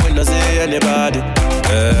time that the window see anybody.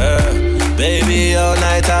 Baby, all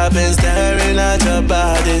night I've been staring at your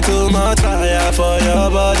body. Too much fire for your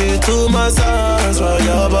body. Too much songs for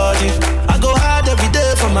your body. I go hard every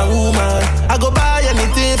day for my woman. I go buy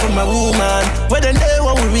anything for my woman. When the day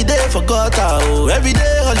when we be there for God, oh. Every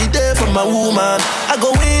day holiday for my woman. I go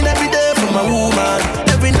win every day for my woman.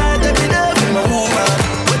 Every night, every day for my woman.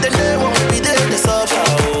 When the day when we be there to suffer,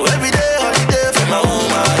 oh. Every day holiday for my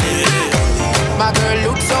woman, yeah. My girl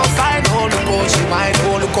looks so fine, oh look how she whine,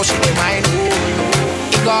 oh look how she dey whine, oh.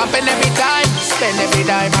 It go happen every time, spend every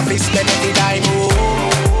dime, I please spend every dime, oh.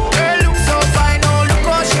 Girl looks so fine, oh look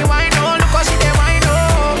how she whine, oh look how she dey whine,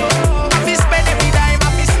 oh. I please spend every dime, I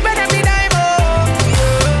please spend every dime, oh.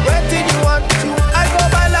 Yeah. Waiting you want, I go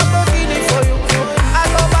buy Lamborghini for you. I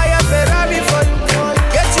go buy a Ferrari for you.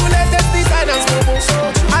 Get you latest designers, boo boo.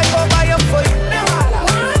 I go buy them for you.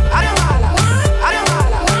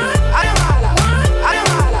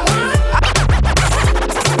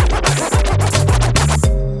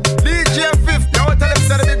 DJ Fifth, now tell them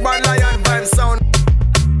say the big bad lion vibe sound.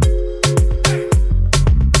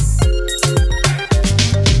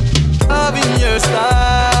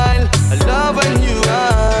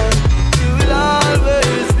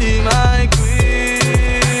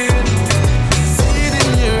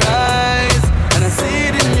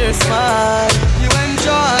 mine. You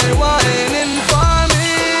enjoy whining for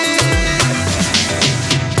me.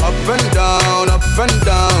 Up and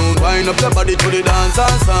down, wind up your body to the dance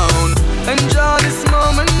and sound. Enjoy this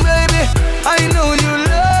moment, baby. I know you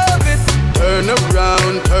love it. Turn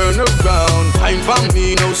around, time for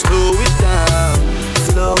me, now slow it down.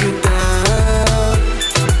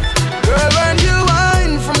 Girl, when you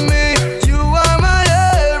whine for me, you are my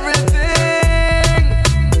everything.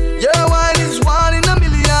 Your wine is one in a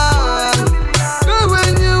million. Girl,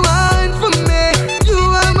 when you whine for me, you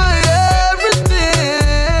are my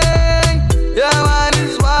everything. Your wine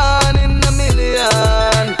is one in a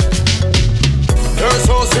million. You're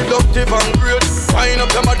so seductive and great. Wind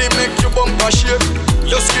up your body, make your bumper shake.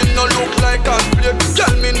 Your skin no look like a flake.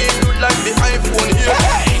 Tell me need you like the iPhone here.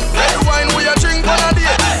 Red wine we a drink on a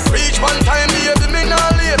day. Reach one time, baby, me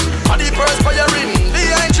not late. Body perspiring,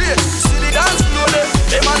 dehydrate. See the dance floor,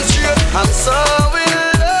 demonstrate. I'm so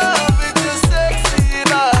in love with your sexy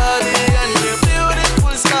body and your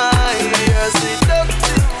beautiful smile, your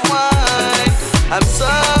seductive wine. I'm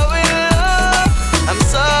so in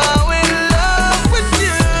love with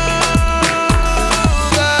you,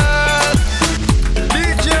 girl.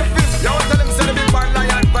 DJ Fifth, you want to tell him say the big bad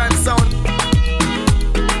lion vibe sound.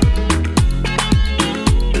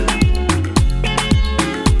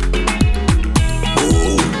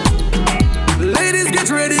 Ladies, get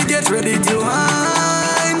ready to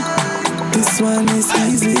whine. This one is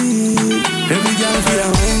easy. Every girl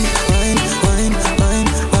feel whine.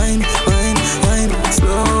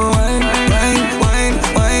 Slow whine.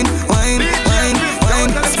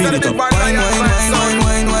 Speed it up. Whine.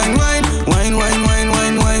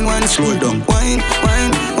 Slow it down. Whine.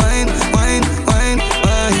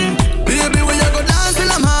 Baby, when you go dance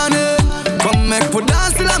till I'm morning, come make for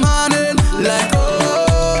dance till I'm morning. Like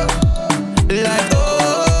oh, girl,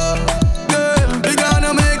 we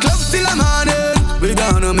gonna make love till I'm morning. We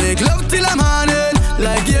gonna make love till I'm morning.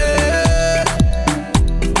 Like yeah.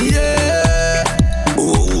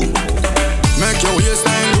 Oh, make your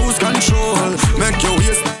waistline lose control. Make your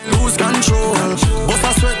waistline lose control. Bust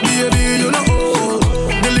a sweat, baby, you know.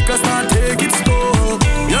 The liquor start take its toll.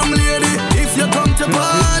 Young lady, if you come to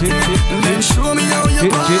party, then show me how you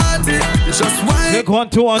party. Just wine. Take 1,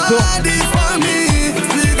 2, 1, 2.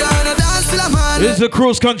 This is the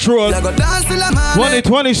cruise control.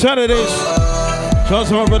 2020 Saturdays.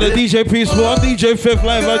 Just over the DJ Peaceful on DJ Fifth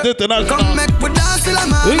Live at International.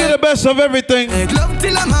 We get the best of everything.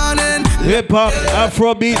 Hip hop,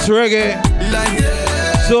 Afro beats, reggae,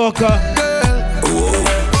 soca.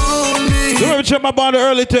 Let me check my body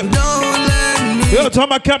early tip. Yo, tell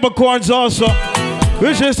my Capricorns also.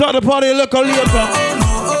 We should start the party a little later.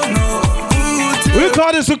 We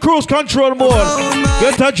call this a cruise control mode.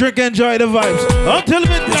 Get that drink, enjoy the vibes. Until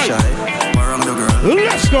midnight.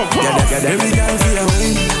 Let's go. Come on. Every girl feel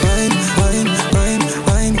wine.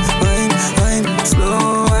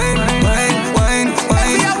 Slow wine.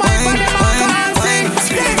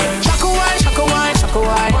 Shaka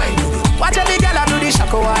wine. Watch every girl do the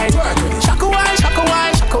shaka wine. Shaka wine.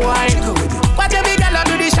 Watch every girl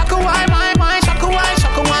do the shaka wine. Shaka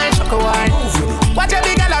wine. Watch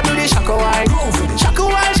every girl do the shaka wine. Shaka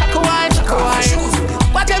wine.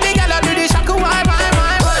 Watch every girl do the shaka wine.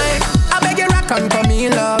 I beg you rock on for me,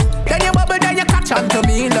 love. Then you bubble, then you catch on to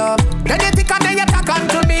me, love. Then you tick and then you tack on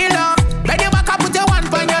to me, love. Then you back up, put your one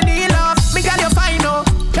on your knee, love. Me girl, you fine, oh.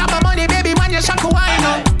 Drop my money, baby, man, you shaka wine,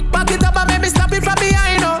 oh. Back it up and make me stop it from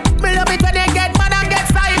behind, oh. Me love it when you get mad and get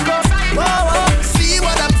psycho. Oh. See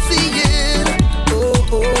what I'm seeing.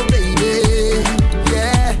 Oh, baby.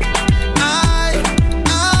 Yeah.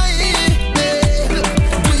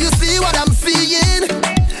 Do you see what I'm seeing?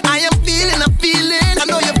 I am feeling. I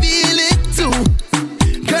know you feel it too.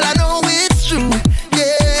 Girl, I know it's true.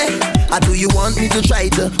 Yeah. Do you want me to try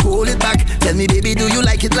to hold it back? Tell me, baby, do you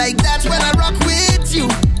like it like that when I rock with you?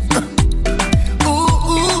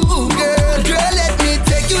 Ooh, girl, let me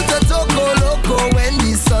take you to Toco Loco when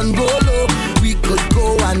the sun go low. We could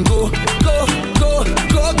go and go, girl,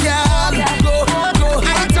 go.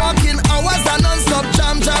 I'm talking hours and non-stop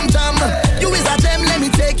jam. You is a gem, let me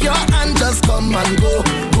take your hand, just come and go,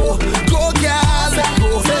 girl,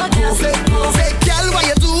 go. Say, girl, why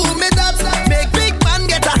you do me that? Make big man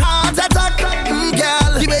get a heart attack,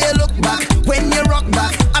 girl. The way you look back when you rock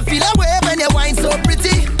back, I feel a way when you whine so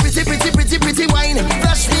pretty wine.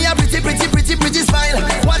 Flash me a pretty smile.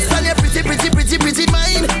 What's on your pretty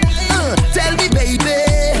mind? Tell me, baby,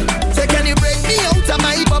 say can you break me out of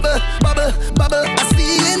my bubble? I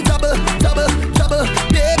see in double,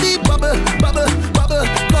 baby, bubble,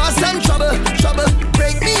 cause some trouble.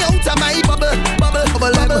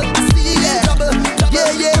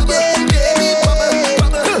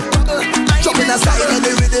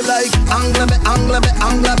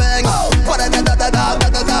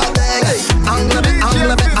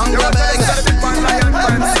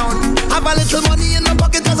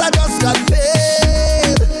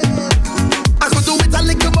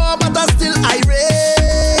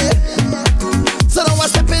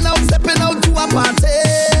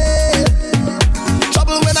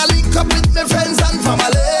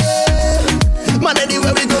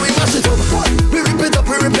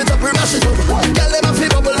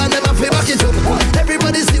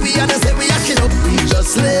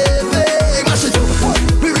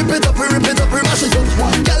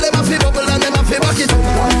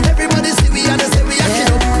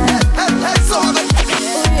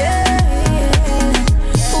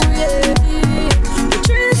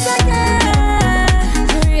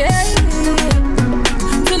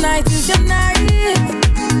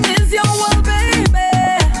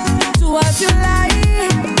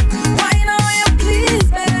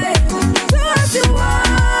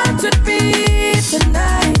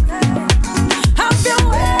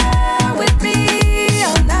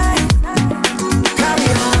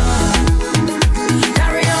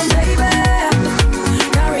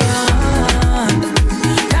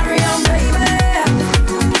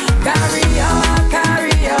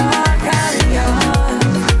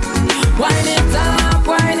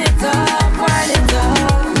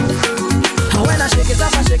 wanna shake it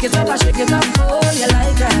up, I shake it up, I shake it up. Oh, you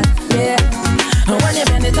like that, yeah. And when you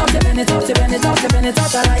bend it up, you bend it up, you bend it up, you bend it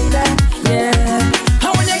up, I like that, yeah.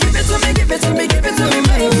 And when you give it to me, give it to me, give it to me,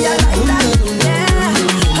 baby, I like that,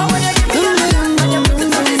 yeah. And when you give me that, when you put it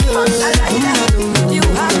on this spot, I like that. You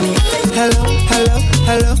have me. Hello, hello,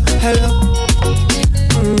 hello, hello.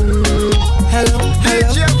 Hello, hello,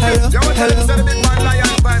 hello, hello.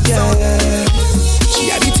 Yeah. She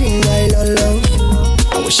had the thing I love.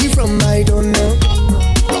 Where she from, I don't know.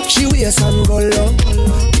 Rock she waist and go low.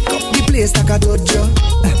 Pick up the place like a dojo.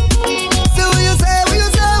 So what you say, what you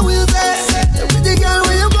say, what you say? Everything girl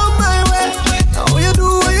when you come my way. Now what you do,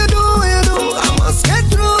 what you do, what you do? I must get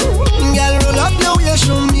through. Girl roll up now, you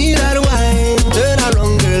show me that wine. Turn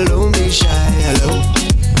around girl, don't be shy. Hello,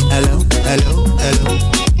 hello, hello, hello.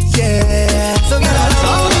 Yeah, so girl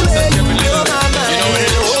allow me make you know my mind.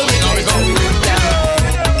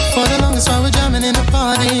 For the longest while we're jamming in the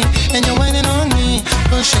party, and you're whining on me,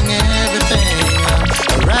 pushing everything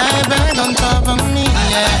right back on top of me,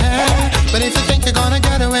 yeah. But if you think you're gonna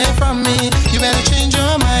get away from me, you better change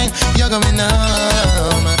your mind. You're going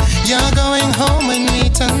home, you're going home with me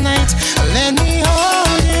tonight. Let me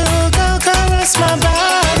hold you, go caress my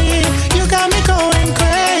body. You got me going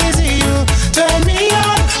crazy. You turn me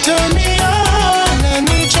on, turn me on. Let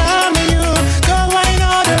me charm you, go wine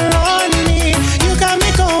all around me. You got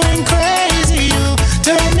me going crazy. You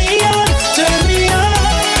turn me on, turn me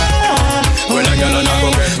on. When a girl not go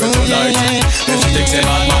get with tonight, if she thinks a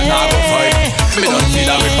man not go fight, me don't feel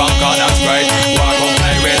that with back on that sprite. Walk up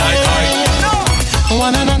play with like kite.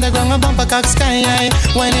 One and underground, a bumper cock sky high,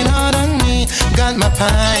 whining hard on me. Got my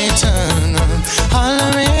python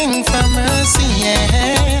hollering for mercy,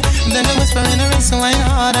 yeah. Then I whisper in her ear, so I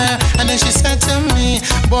harder. And then she said to me,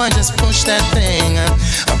 boy, just push that thing,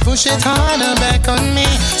 push it harder back on me.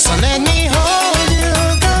 So let me hold you,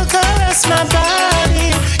 go caress my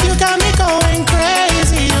body. You got me going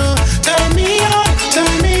crazy. You turn me on, turn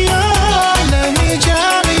me on. Let me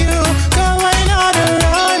jam you, go wine all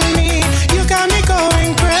around me. You got me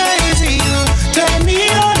going crazy. You turn me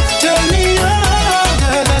on, turn me on.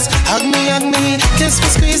 Girl, just hug me, kiss me,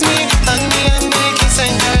 squeeze me. Hug me, kiss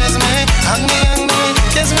and caress me. Hug me,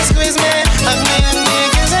 kiss me, squeeze me. Hug me,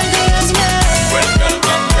 kiss and caress me. When a girl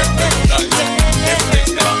not get with tonight, if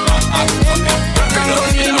things not act funny, me don't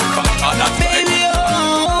feel that back on that sprite. Baby,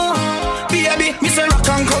 oh, baby, me say rock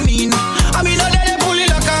and come in. I mean, now they pull it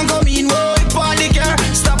lock and come in. Whoa, if party car,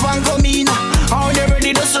 stop and come in. How they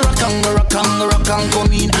ready to rock and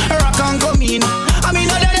come in, rock and come in. I mean,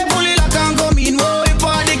 now they pull it lock and come in. Whoa, if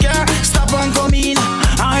party car, stop and come in.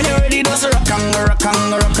 How they ready to rock and come in.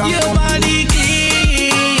 Your body clean,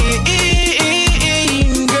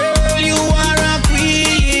 girl, you are a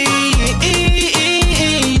queen.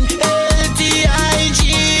 LTIG.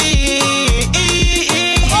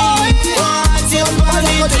 What's your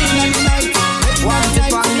body clean? What's your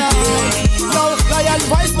body clean? Now, Lion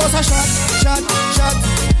Voice was a shot.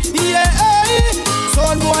 Yeah,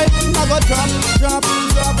 son boy, I got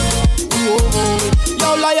drop. Whoa. Yo,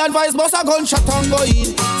 Lion Voice was a gunshot and go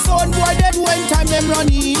in. Son boy dead when time them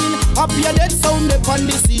running. Up here dead sound up on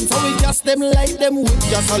the scene. So we just them like them with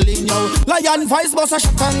gasoline. Yo, Lion Voice was a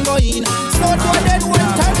shot and go in. Son boy dead when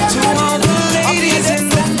time them running. Up here dead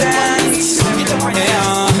sound up on the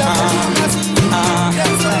scene.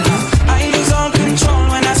 I lose all control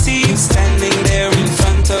when I see you standing there in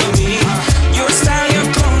front of me. Your style, your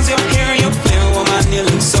clothes, your hair, your flair, woman, you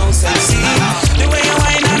look so sexy. The way you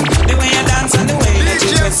whine and the way you dance and the way that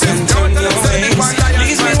you twist and turn your waist.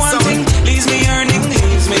 Leaves me wanting, leaves me yearning,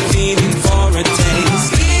 leaves me feeling for a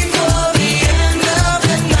taste. Before the end of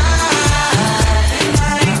the night,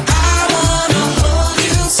 I wanna hold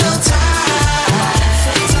you so tight.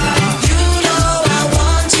 You know I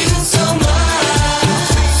want you so much,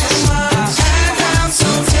 and I'm so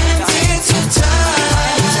tempted to touch.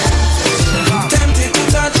 Tempted to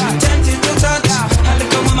touch. A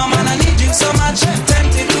little woman, man, I need you so much.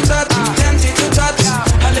 Tempted to touch.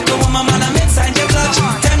 A little woman, man, I'm inside your clutch.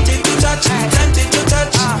 Tempted to touch.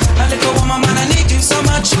 A little woman, man, I need you so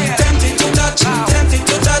much. Tempted to touch.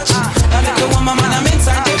 A little woman, man, I'm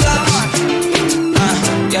inside your clutch.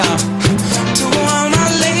 Yeah. To all my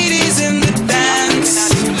ladies in the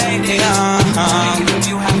dance.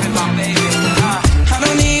 I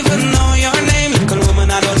don't even know your name, little woman.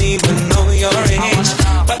 I don't even know your age.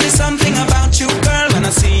 But there's something about you, girl, when I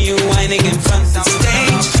see you whining in front of the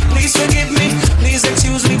stage. Please forgive me, please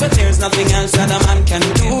excuse me, but there's nothing else that a man can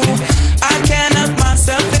do. I can't help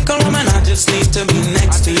myself, little woman. I just need to be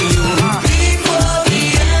next to you. Before the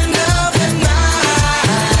end of the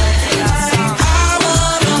night, I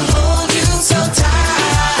wanna hold you so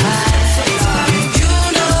tight.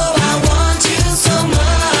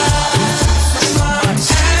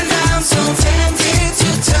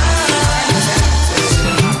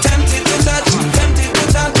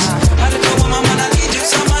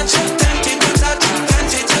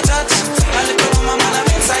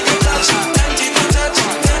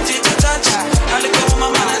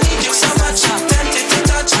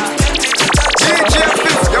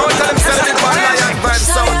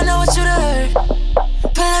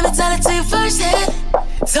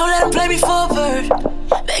 play me for a bird.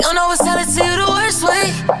 They gon' always tell it to you the worst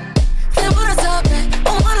way. Can't put a top back,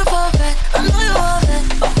 I wanna fall back. I know you all that,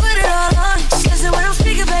 but put it all on. Just listen when I'm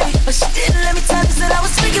speaking, baby. But she didn't let me tell you that I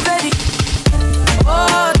was speaking, baby.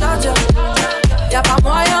 Oh, Dodger, y'a pas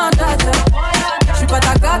moyen, Dodger. J'suis pas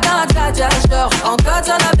ta cata, Dodger. J'dors en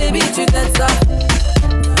katana, baby, tu t'aides ça.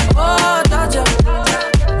 Oh, Dodger,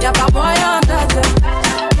 y'a pas moyen, Dodger.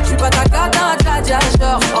 J'suis pas ta cata, Dodger.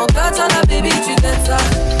 J'dors en katana, baby, tu t'aides ça.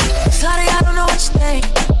 Sorry, I don't know what you think,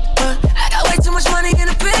 but I got way too much money in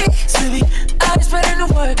the bank. Baby, I was spreading the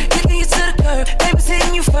word, kicking you to the curb. Papers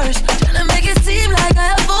hitting you first, tryna make it seem like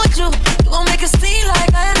I avoid you. You gon' make it seem like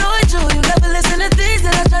I annoyed you. You never listen to things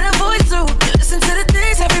that I try to avoid through. You listen to the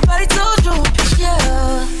things everybody told you. Yeah,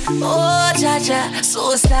 oh, Jaja,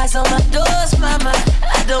 suicide's on my doors, mama.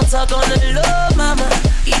 I don't talk on the low, mama.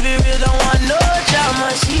 Keep it real, don't want no drama.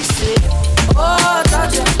 She said, oh,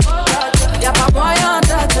 Jaja, y'a pas moyen,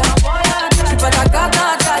 Jaja. J'suis pas ta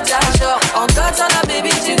cata, Jaja. Genre, en katana, baby,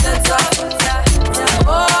 tu t'aides ça.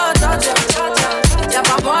 Oh, Jaja, y'a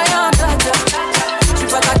pas moyen, Jaja. J'suis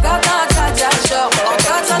pas ta cata, Jaja. Genre, en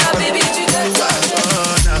katana, baby, tu t'aides ça.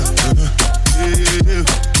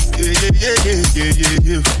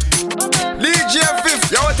 DJ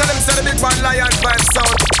Fifth, you want to tell them say the big bad lion vibe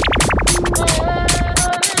sound.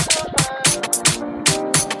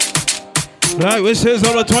 Alright, this is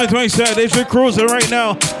on the 2020 Saturdays. We're cruising right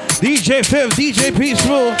now. DJ Fifth, DJ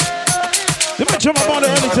Peaceful. Let me jump up on the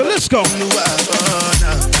early to let's go.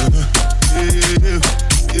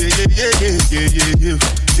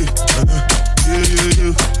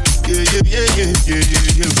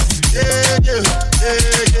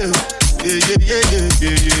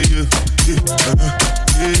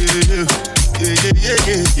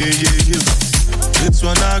 This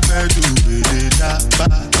one I gotta do with it, da ba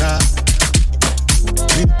da.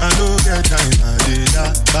 I don't get time, I did da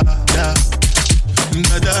ba da.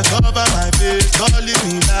 Gotta cover my face, calling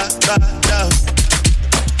me da ba da.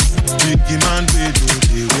 Biggie man, we do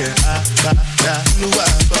the way I ba da. No I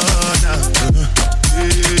burn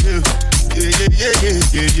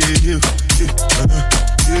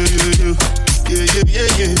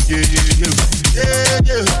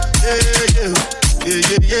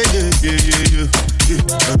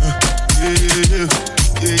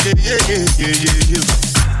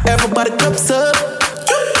Everybody cups up.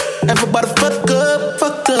 Everybody fuck up.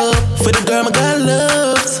 For the girl my God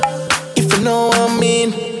loves. If you know what I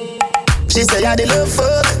mean. She say I the love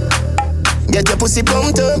fuck. Get your pussy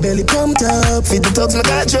pumped up, belly pumped up. Feed the dogs, my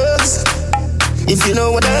got drugs. If you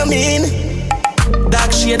know what I mean.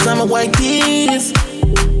 Dark shades on my white tees.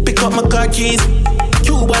 Pick up my car keys.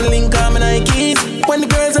 Cuban link on my Nikes. When the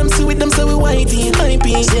girls I'm sweet, them say we whitey,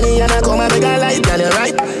 hypey. See me and I come and make a light, girl, you're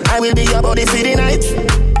right. I will be your body for the night.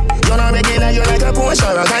 You're not regular, you're like a Porsche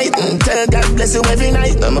or a kite. Tell God bless you every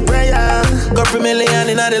night, I'm a prayer. Got $3 million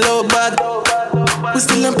in the low bag. We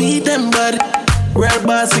still don't beat them bad. Red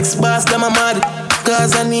bar, 6 bars, them a mad.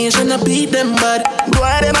 Cause a nation I beat them bad. Go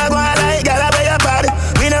on them a go on like gala pay a pad.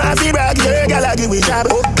 We know have to brag, your gala give we job.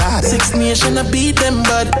 Oh God, 6 nation I beat them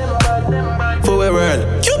bad. For a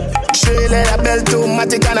world. Straight leather belt to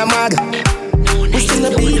Matic and a mag. We still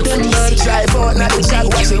a beat them bad. Drive out now the jack,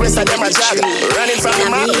 watch the rest of them a jog. Running from the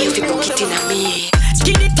map.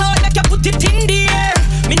 Skin it out like you put it in the air.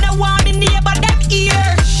 Me no want me neighbor them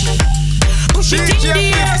ear. Push it in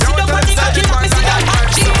the air. See the body cocky like me see that hot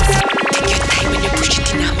cheese. Take your time when you push it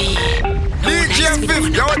in a me. DJ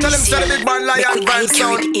Fifth, you want to tell them say the big bad lion vibe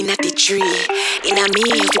sound. In a the tree. In a me,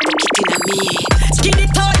 if you put it in a me. Skin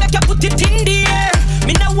it out like you put it in the air.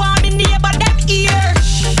 Me no want me neighbor them ear.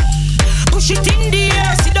 Push it in the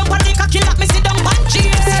air. See the body cocky like me see them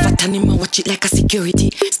punches. Fat animal watch it like a security.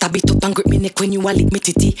 Stab it up and grip me neck when you a lick me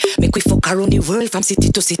titty. Make we fuck around the world from city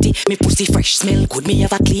to city. Me pussy fresh smell good, me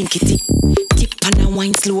have a clean kitty. Tip and a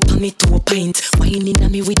wine slow on me to a pint. Whining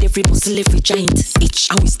on me with every muscle, every joint. Each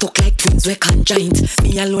how we stuck like twins, we conjoined.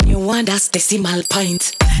 Me alone you want that's decimal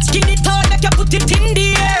point. Skin it out like you put it in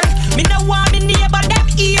the air. Me no want me neighbor them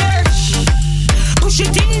ear. Push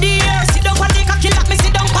it in the air. See the body cocky like me see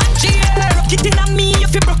them punchy. Broke it in a me,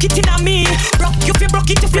 if you broke it in a me. Broke you fi broke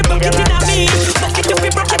it if you broke it in a me. Broke it if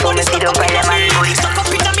you broke it, money stuck up in a me. Stuck up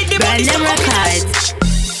in a me, the money stuck up in a me.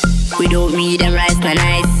 We don't need them rice for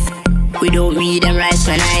nice. We don't need them rice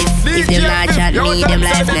for nice. If them not chat me, them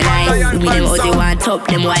life na nice. We them out they want top,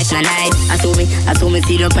 them wife na nice. I saw me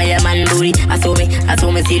see the fire man booty. I saw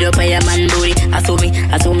me see the fire man booty. I saw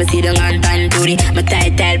me see the ngan tan booty. My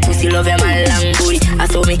tight pussy love him a long booty. I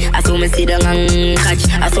saw me see the ngan catch.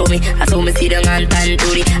 I saw me see the ngan tan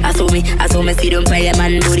booty. I saw me see the fire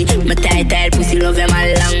man booty. My tight pussy love him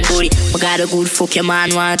a long booty. My got a good fuck your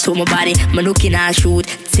man want to my body. Me looking at shoot,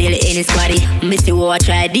 tell it in his body. Missy what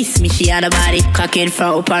try this, me she on the body. Cock it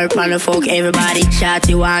from up and the fuck everybody.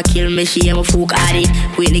 Shotty want kill me, she am a fuck addy.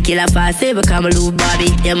 When the killer fast, say become a little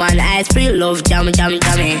Bobby. Yeah man, I free love, jam it.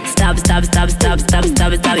 Stop it.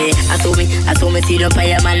 I saw me see them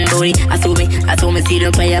pay a man booty. I saw me see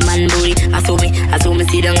them pay a man booty. I saw me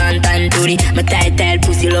see them on tan booty. My tight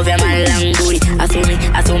pussy love your man long booty. I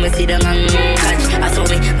saw me see them on catch. I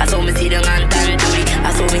saw me see them on tan booty.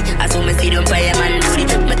 I saw me see them pay a man booty.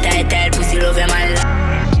 My tight pussy love your man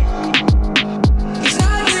long.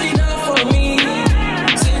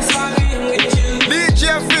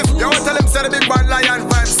 DJ Fifth, you want tell him say the big bad lion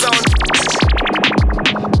vibe sound.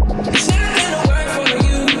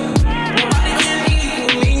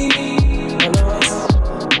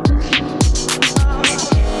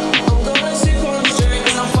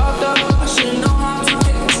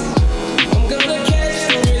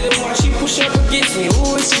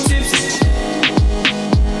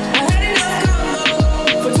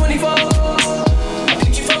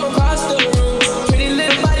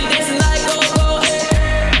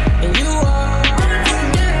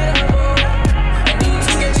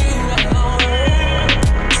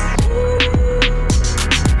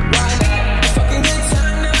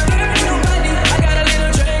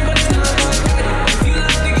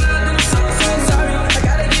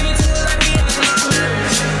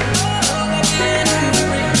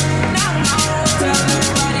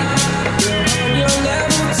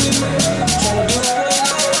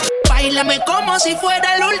 Si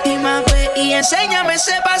fuera la última vez y enséñame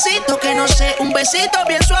ese pasito que no sé, un besito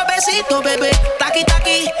bien suavecito, bebé. Taqui,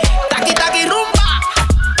 taqui, taqui, taqui, rumba.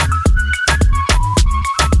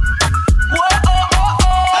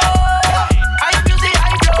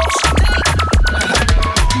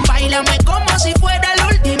 Báilame como si fuera la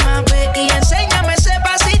última vez y enséñame ese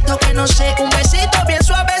pasito que no sé, un besito bien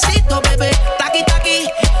suavecito, bebé. Taqui, taqui,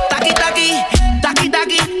 taqui, taqui, taqui,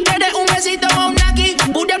 taqui. Quieres un besito o un naki,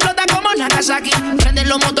 una explota como Nagasaki. Prenden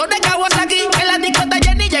los motores de Kawasaki. En la discota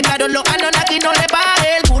Jenny llegaron los Anunnaki. No le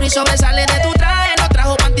baje, el puri sobresale de tu traje. No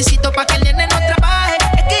trajo panticito pa' que el nene no trabaje.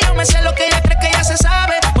 Es que yo me sé lo que ella cree que ya se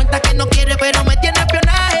sabe. Cuenta que no quiere pero me tiene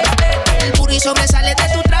espionaje. El puri sobresale de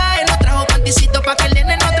tu traje. No trajo panticito pa' que el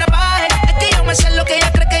nene no trabaje. Es que yo me sé lo que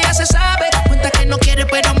ella cree que ya se sabe. Cuenta que no quiere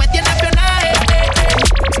pero me tiene espionaje.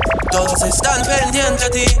 Todos están pendientes a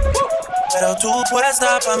ti, pero tú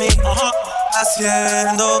puesta pa' mí,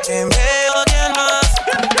 haciendo que me odien más,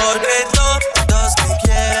 porque todos me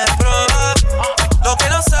quieren probar. Lo que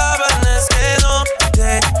no saben es que no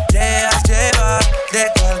te dejas llevar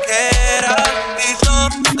de cualquiera, y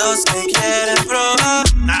todos me quieren probar.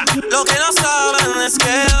 Lo que no saben es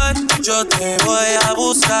que hoy yo te voy a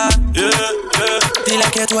buscar. Dile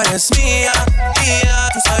que tú eres mía, mía,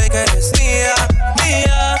 tú sabes que eres mía,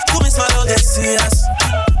 mía. Tú misma lo decías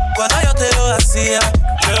cuando yo te lo hacía.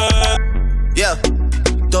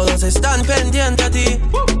 Todos están pendientes a ti,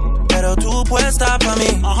 pero tú puesta pa'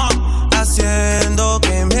 mí, haciendo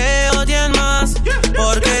que me odien más,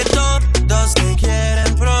 porque todos me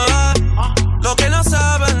quieren probar. Lo que no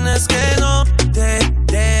saben es que no te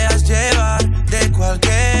dejas llevar de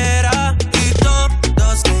cualquiera, y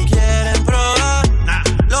todos me quieren probar.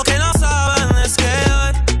 Lo que no saben es que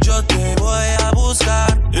hoy yo te voy a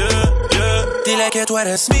buscar. Dile que tú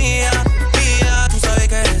eres mía, mía, tú sabes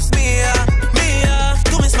que eres mía, mía.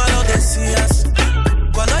 Tú misma lo decías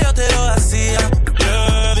cuando yo te lo hacía.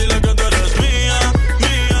 Dile que tú eres mía,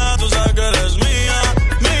 mía, tú sabes que eres mía,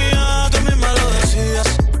 mía. Tú misma lo decías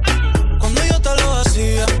cuando yo te lo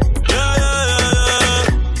hacía.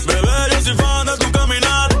 Bebé, yo soy fan de tu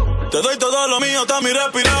caminar. Te doy todo lo mío, hasta mi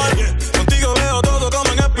respirar. Contigo veo todo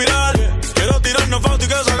como en espiral. Quiero tirarnos fotos y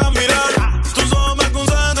que se hagan mirar. Tus ojos me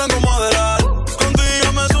concentran como adelar.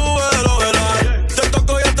 Contigo me sube de lo velar. Te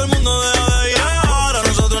toco y hasta el mundo deja de llegar. A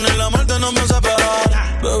nosotros ni la muerte nos va a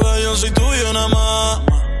separar. Bebé, yo soy tuyo nada más.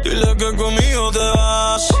 Dile que conmigo te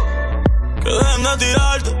vas. Que dejen de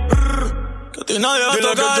tirarte. Que a ti nadie va a tocar.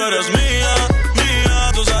 Dile que tú eres mía,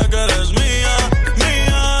 mía. Tú sabes que eres mía,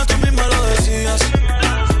 mía. Tú misma lo decías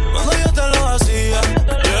cuando yo te lo hacía.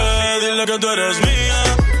 Dile que tú eres mía,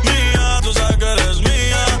 mía. Tú sabes que eres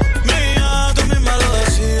mía, mía. Tú misma lo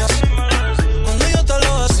decías cuando yo te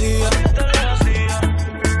lo hacía.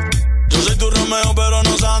 Yo soy tu Romeo pero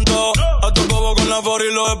no santo. A tu bobo con la for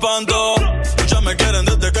y los espanto. Muchas me quieren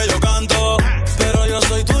desde que yo canto, pero yo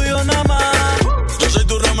soy tuyo nada más. Yo soy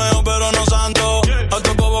tu Romeo pero no santo. A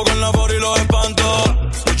tu bobo con la for y los espanto.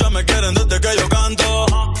 Muchas me quieren desde que yo canto,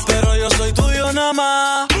 pero yo soy tuyo nada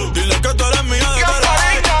más. Dile que tú eres mía de verdad.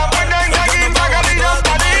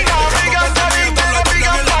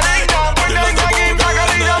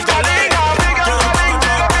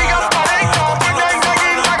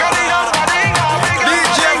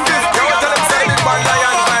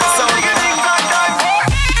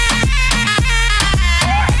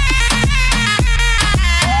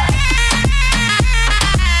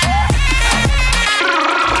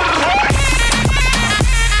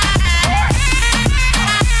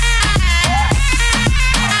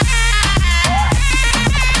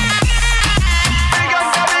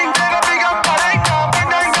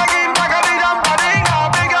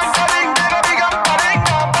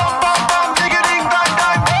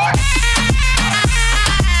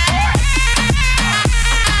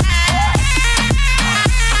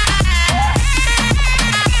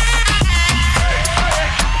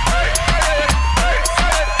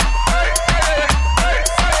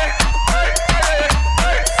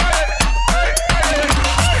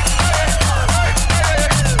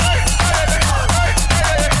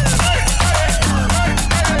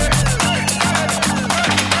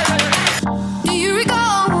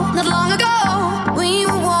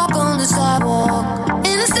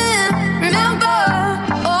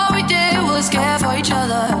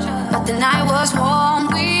 night was warm,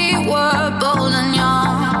 we were bold and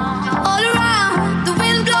young. All around, the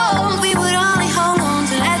wind blows, we would only hold on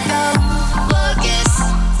to let go. Focus,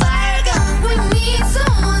 fire gun, we need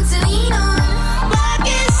someone to lean on.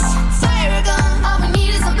 Focus, fire gun, all we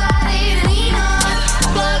need is somebody to lean on.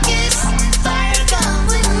 Focus, fire gun,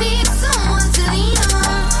 we need someone to lean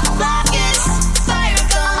on. Focus, fire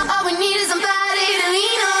gun, all we need is somebody to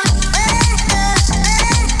lean on.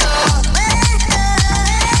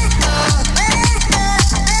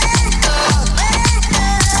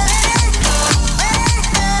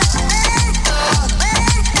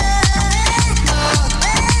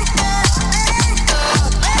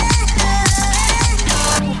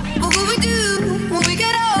 What will we do when we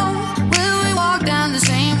get old? Will we walk down the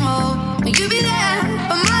same road? Will you be there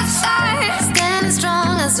by my side, standing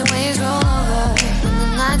strong as the waves roll over? And the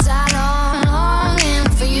nights are long, longing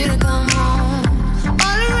for you to come home.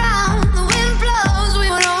 All around, the wind blows, we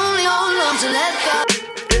would only hold on to let go.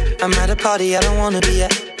 I'm at a party I don't wanna be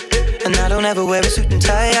at, and I don't ever wear a suit and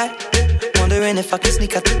tie yet. Wondering if I can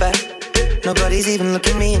sneak out the back. Nobody's even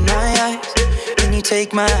looking me in my eyes. Can you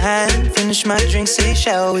take my hand, finish my drink, say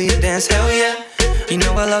shall we dance? Hell yeah. You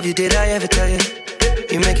know I love you, did I ever tell you?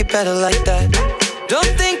 You make it better like that.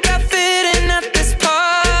 Don't think I fit in at this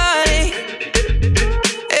party.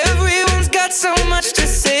 Everyone's got so much to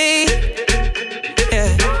say. Yeah,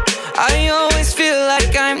 I always feel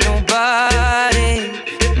like I'm nobody.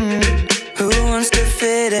 Who wants to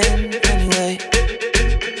fit in anyway?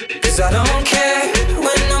 'Cause I don't care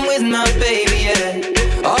when I'm with my baby,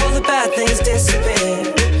 yeah. All the bad things disappear.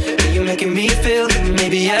 You're making me feel that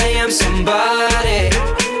maybe I am somebody.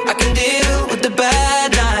 I can deal with the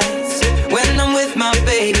bad nights when I'm with my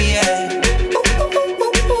baby, yeah.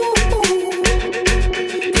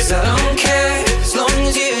 'Cause I don't care as long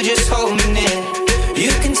as you just hold me near.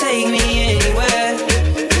 You can take me anywhere.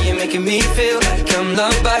 You're making me feel like I'm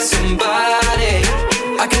loved by somebody.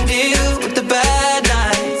 I can deal with the bad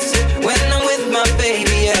nights when I'm with my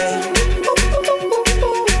baby, yeah.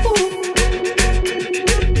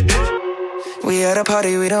 We at a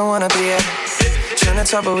party we don't wanna be at. Trying to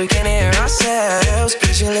talk but we can't hear ourselves.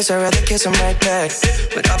 Pictureless, I'd rather kiss them right back.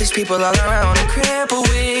 But all these people all around, I'm crippled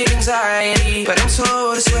with anxiety. But I'm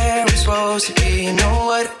told it's where I'm supposed to be. You know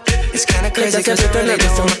what? It's kinda crazy 'cause I really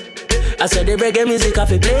don't. I said the reggae music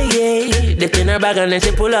off it play, yeah. Dipped in her bag and then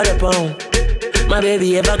she pull out a pound. My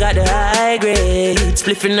baby ever got the high grade.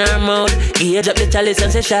 Spliff in her mouth, gauge up the chalice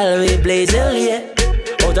and say shall we blaze, hell yeah.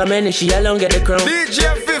 Out of many, she alone get the crown.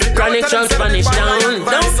 Chronic from Spanish Town.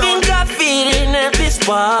 Don't think I fit in at this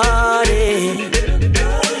party.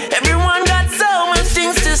 Everyone got so much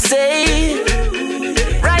things to say.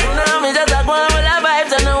 Right now, me just like one with the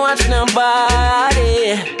vibes and don't watch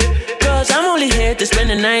nobody. 'Cause I'm only here to spend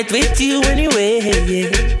the night with you anyway,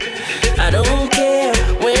 yeah. I don't care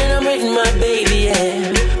when I'm with my baby,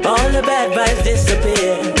 yeah. All the bad vibes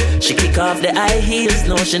disappear. She kick off the high heels,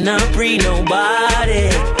 no, she not free nobody.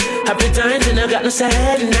 Happy times and I got no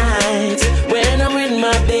sad nights when I'm with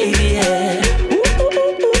my baby, yeah.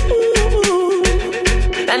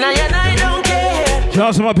 And I don't care. Shout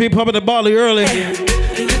out to my people up in the Bali early.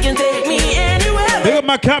 You can take me anywhere. They got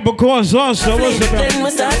my Capricorns also. What's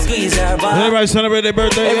up? Everybody celebrate their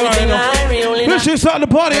birthday. This is at the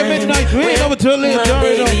party at midnight. We ain't over till late.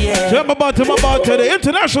 Jump about to the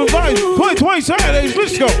International Vibe 2020 Saturdays.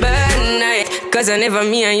 Let's go. Bad night, 'cause I never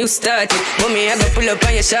me and you started. But me, I go pull up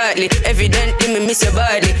on you shortly. Evidently, me miss your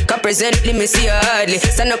body. Cause presently, me see you hardly.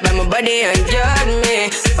 Stand up by my body and guard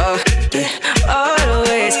me. Oh, yeah,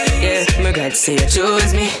 always. Yeah, my God, say you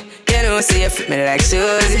choose me. You know, say you fit me like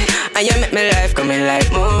Susie. And you make my life coming like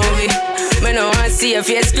movie. Me no want to see your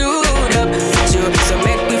face screwed up with you. So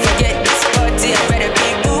make me forget this party. I better be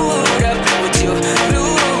booed up with you.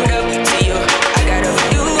 Glued up to you. I gotta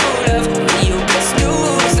do love for you. Just do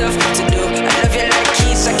stuff to do. I love you like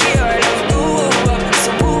keys. I care. I love boo up.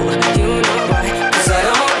 So boo, you know why. 'Cause I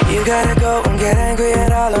don't. You gotta go and get angry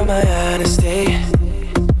at all of my honesty.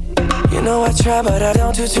 You know I try, but I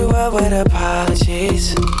don't do too well with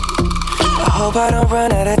apologies. I hope I don't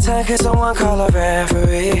run out of time, 'cause someone call a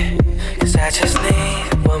referee. 'Cause I just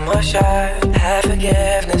need one more shot, have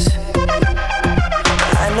forgiveness.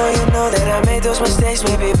 I know you know that I made those mistakes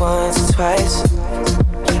maybe once or twice.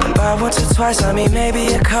 And by once or twice, I mean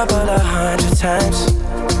maybe a couple of 100 times.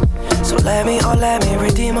 So let me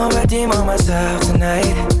redeem on myself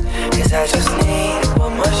tonight. 'Cause I just need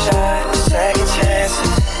one more shot, second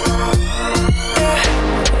chances.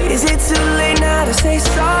 Yeah. Is it too late now to say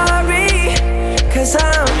sorry? 'Cause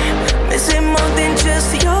I'm missing more than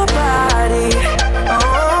just your body.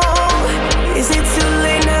 Oh, is it too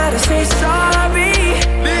late now to say sorry?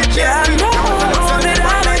 Yeah, I know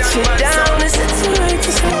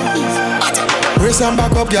Brace and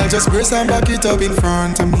back up, girl, just brace and back it up in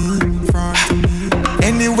front of me.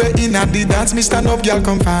 Anywhere in at the dance, me stand up, girl,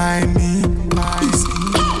 come find me.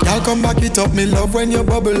 Girl, come back it up, me love when you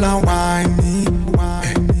bubble and whine me.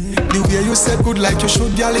 The way you said good like you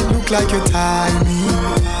should, girl, it look like you tie me.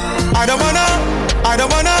 I don't wanna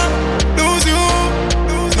lose you.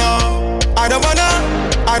 No, I don't wanna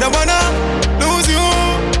lose you.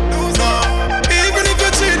 No, even if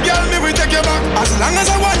you cheat, girl, me will take you back. As long as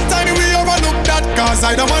I one time we overlook that, cause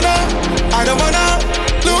I don't wanna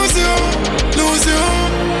lose you,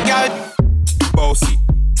 girl.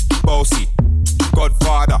 Bossy,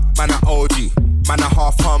 Godfather, man a OG, man a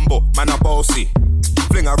half humble, man a bossy.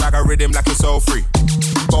 Fling a rag a rhythm like it's all free.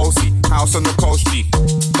 Bossy, house on the coast G.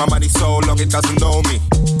 My money so long it doesn't know me.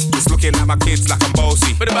 Just looking at my kids like I'm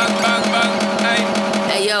bossy. Bang, bang, bang, hey.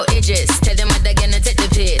 Hey yo, Idris, tell them what they're gonna take the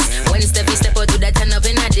piss. When Steffi step out to that turn up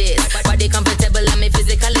in a diss. Body comfortable, I'm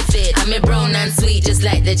physically fit. I'm brown and sweet, just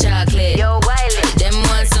like the chocolate. Yo, Wiley, them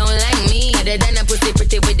ones sound like me. Other than a pussy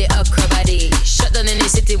pretty with the okra body. Shut down in the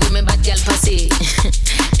city with me bad girl pussy.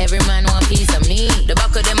 Every man want piece of me. The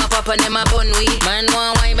back of them a pop and them a bun weed. Man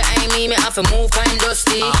want wine behind me have to move kind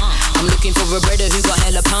dusty. I'm looking for a brother who got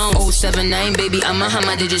hella pound. 079, baby, I'm a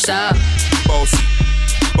hammer, did you stop?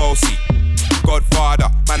 Bossy, Godfather,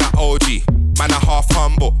 man a OG, man a half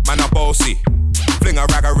humble, man a bossy. Fling a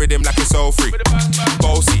rag a rhythm like it's all free.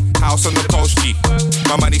 Bossy, house on the coast G.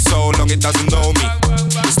 My money so long it doesn't know me.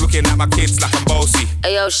 Just looking at my kids like I'm bossy.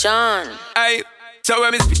 Hey yo, Sean. Hey, so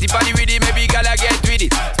when me spitty body with it, maybe gala get with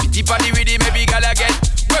it. Spitty body with it, maybe gala get.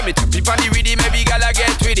 When me tappy body with it, maybe gala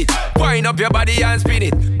get with it. Wind up your body and spin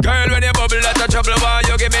it. Girl, when you bubble out of trouble, why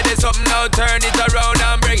you give me this something now? Turn it around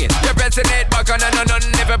and bring it. You're pressing it back on and on.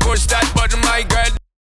 Never push that button.